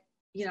 but,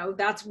 you know,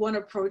 that's one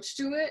approach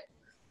to it.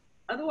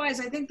 Otherwise,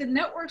 I think the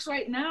networks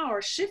right now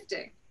are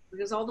shifting,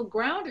 because all the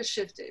ground is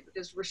shifted,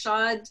 because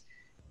Rashad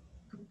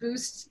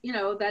boosts, you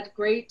know, that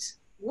great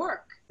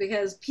work,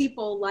 because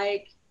people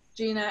like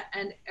Gina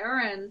and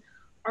Erin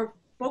are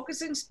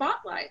focusing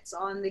spotlights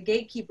on the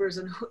gatekeepers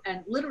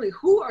and literally,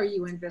 who are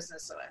you in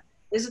business with?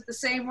 Is it the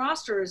same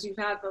roster as you've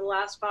had for the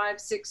last 5,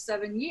 6,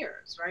 7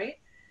 years, right?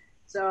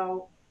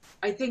 So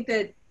I think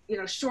that, you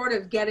know, short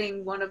of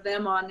getting one of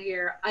them on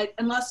here,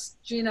 unless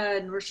Gina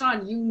and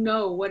Rahsaan, you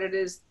know what it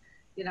is,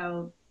 you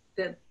know,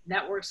 that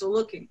networks are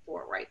looking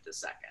for right this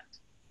second.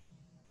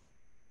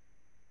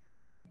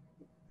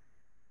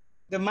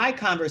 My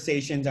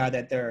conversations are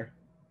that they're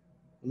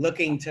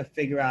looking to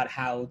figure out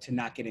how to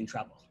not get in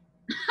trouble.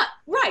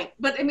 Right,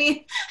 but I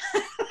mean.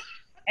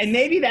 And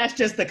maybe that's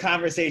just the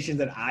conversations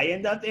that I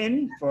end up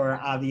in for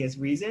obvious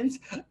reasons.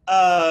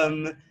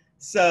 And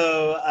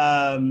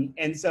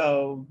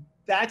so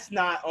that's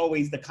not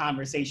always the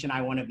conversation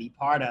I want to be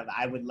part of.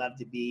 I would love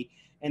to be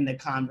in the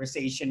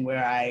conversation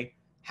where I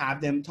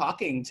have them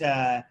talking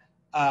to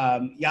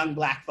young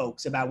Black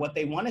folks about what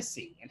they want to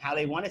see and how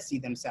they want to see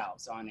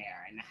themselves on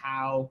air, and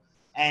how,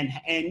 and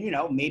you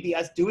know, maybe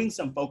us doing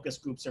some focus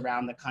groups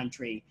around the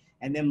country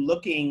and then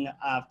looking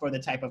for the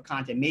type of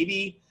content,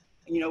 maybe,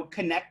 you know,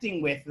 connecting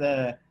with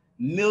the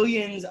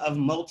millions of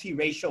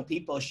multiracial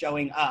people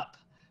showing up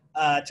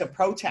to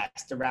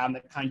protest around the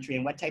country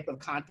and what type of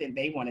content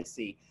they want to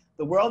see.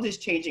 The world is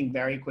changing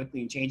very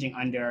quickly and changing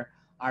under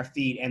our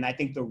feet, and I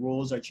think the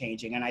rules are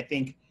changing. And I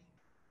think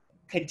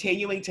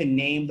continuing to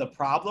name the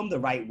problem the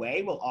right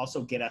way will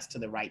also get us to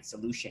the right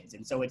solutions.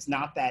 And so it's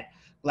not that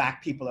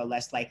Black people are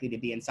less likely to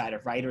be inside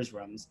of writers'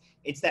 rooms,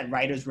 it's that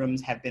writers'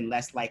 rooms have been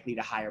less likely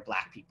to hire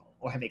Black people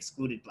or have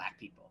excluded Black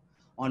people.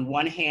 On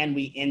one hand,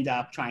 we end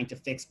up trying to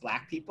fix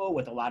Black people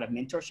with a lot of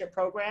mentorship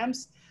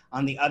programs.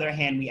 On the other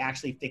hand, we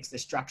actually fix the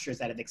structures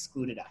that have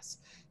excluded us.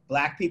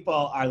 Black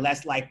people are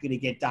less likely to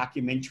get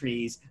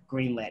documentaries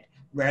greenlit,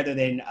 rather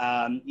than,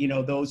 you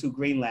know, those who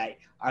greenlight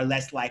are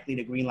less likely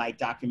to greenlight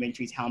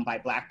documentaries helmed by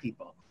Black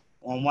people.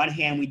 On one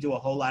hand, we do a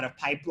whole lot of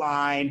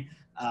pipeline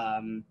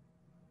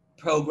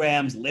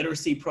programs,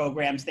 literacy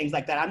programs, things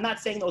like that. I'm not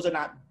saying those are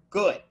not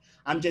good.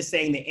 I'm just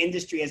saying the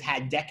industry has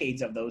had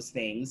decades of those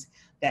things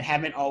that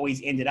haven't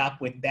always ended up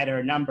with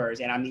better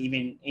numbers. And I'm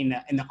even in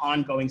the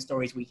ongoing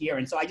stories we hear.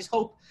 And so I just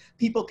hope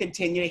people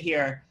continue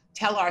to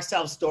tell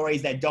ourselves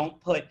stories that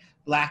don't put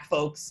Black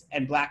folks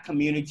and Black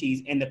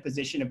communities in the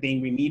position of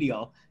being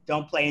remedial,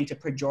 don't play into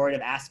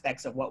pejorative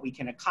aspects of what we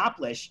can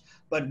accomplish,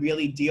 but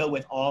really deal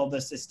with all the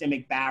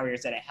systemic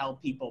barriers that have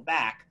held people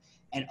back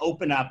and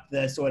open up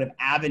the sort of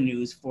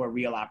avenues for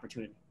real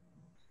opportunity.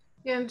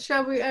 Yeah, and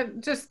Shelby,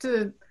 just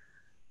to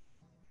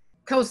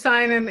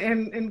co-sign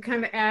and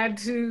kind of add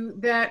to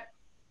that,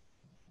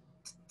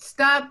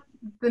 stop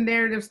the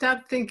narrative,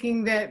 stop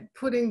thinking that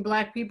putting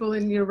Black people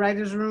in your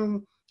writer's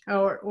room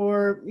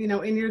or you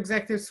know, in your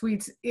executive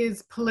suites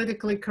is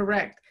politically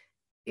correct.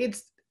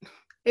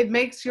 It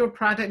makes your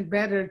product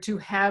better to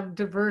have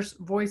diverse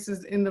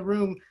voices in the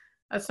room.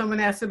 Someone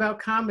asked about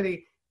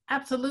comedy.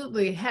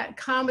 Absolutely,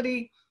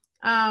 comedy,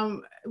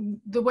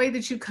 the way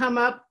that you come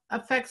up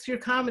affects your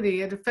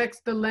comedy. It affects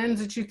the lens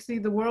that you see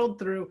the world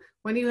through.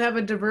 When you have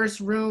a diverse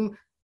room,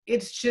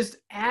 it's just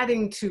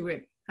adding to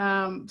it.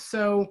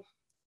 So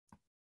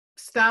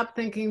stop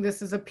thinking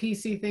this is a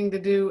PC thing to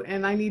do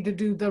and I need to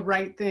do the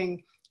right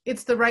thing.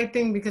 It's the right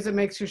thing because it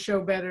makes your show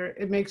better.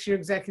 It makes your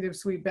executive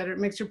suite better. It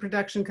makes your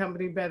production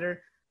company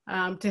better,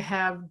 to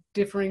have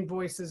differing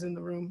voices in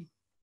the room.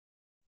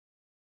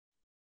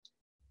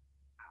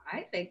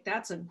 I think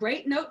that's a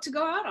great note to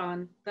go out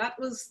on.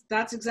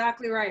 That's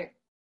exactly right.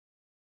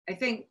 I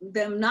think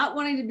them not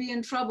wanting to be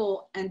in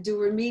trouble and do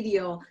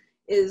remedial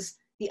is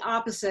the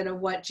opposite of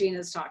what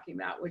Gina's talking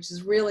about, which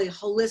is really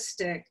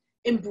holistic,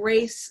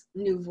 embrace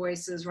new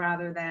voices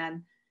rather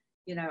than,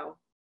 you know,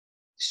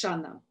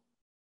 shun them.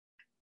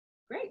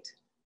 Great.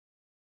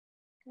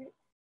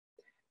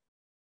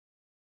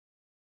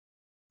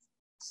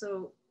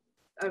 So,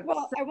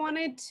 well, I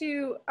wanted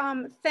to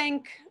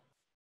thank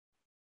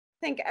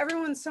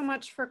everyone so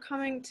much for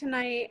coming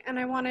tonight. And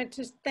I wanted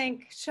to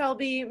thank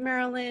Shelby,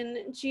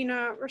 Marilyn,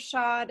 Gina,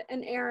 Rashad,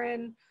 and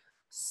Aaron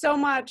so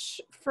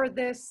much for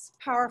this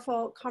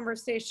powerful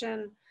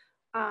conversation.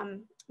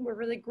 We're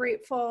really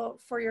grateful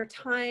for your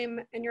time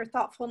and your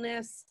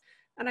thoughtfulness.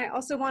 And I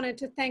also wanted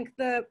to thank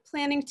the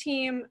planning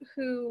team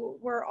who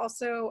were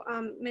also,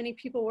 many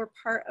people were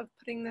part of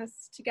putting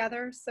this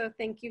together. So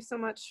thank you so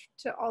much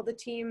to all the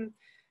team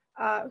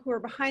who are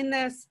behind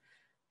this.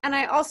 And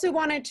I also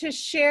wanted to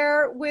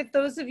share with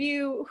those of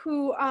you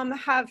who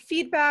have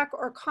feedback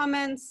or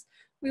comments,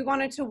 we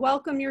wanted to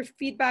welcome your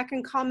feedback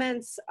and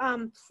comments.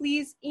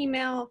 Please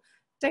email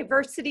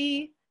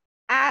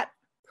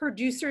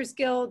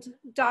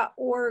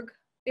diversity@producersguild.org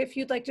if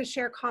you'd like to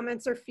share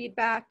comments or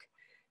feedback.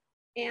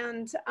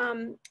 And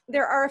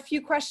there are a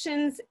few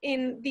questions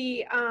in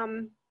the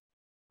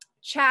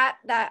chat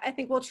that I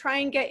think we'll try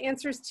and get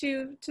answers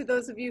to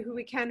those of you who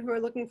we can, who are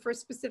looking for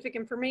specific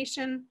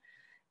information.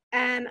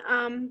 And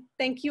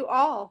thank you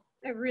all.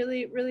 I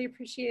really, really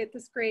appreciate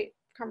this great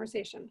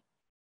conversation.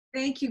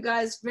 Thank you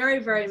guys very,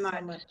 very much.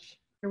 So much.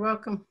 You're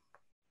welcome.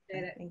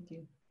 Appreciate it. Thank you.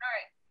 All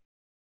right.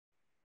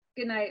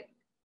 Good night.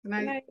 Good night.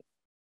 Good night.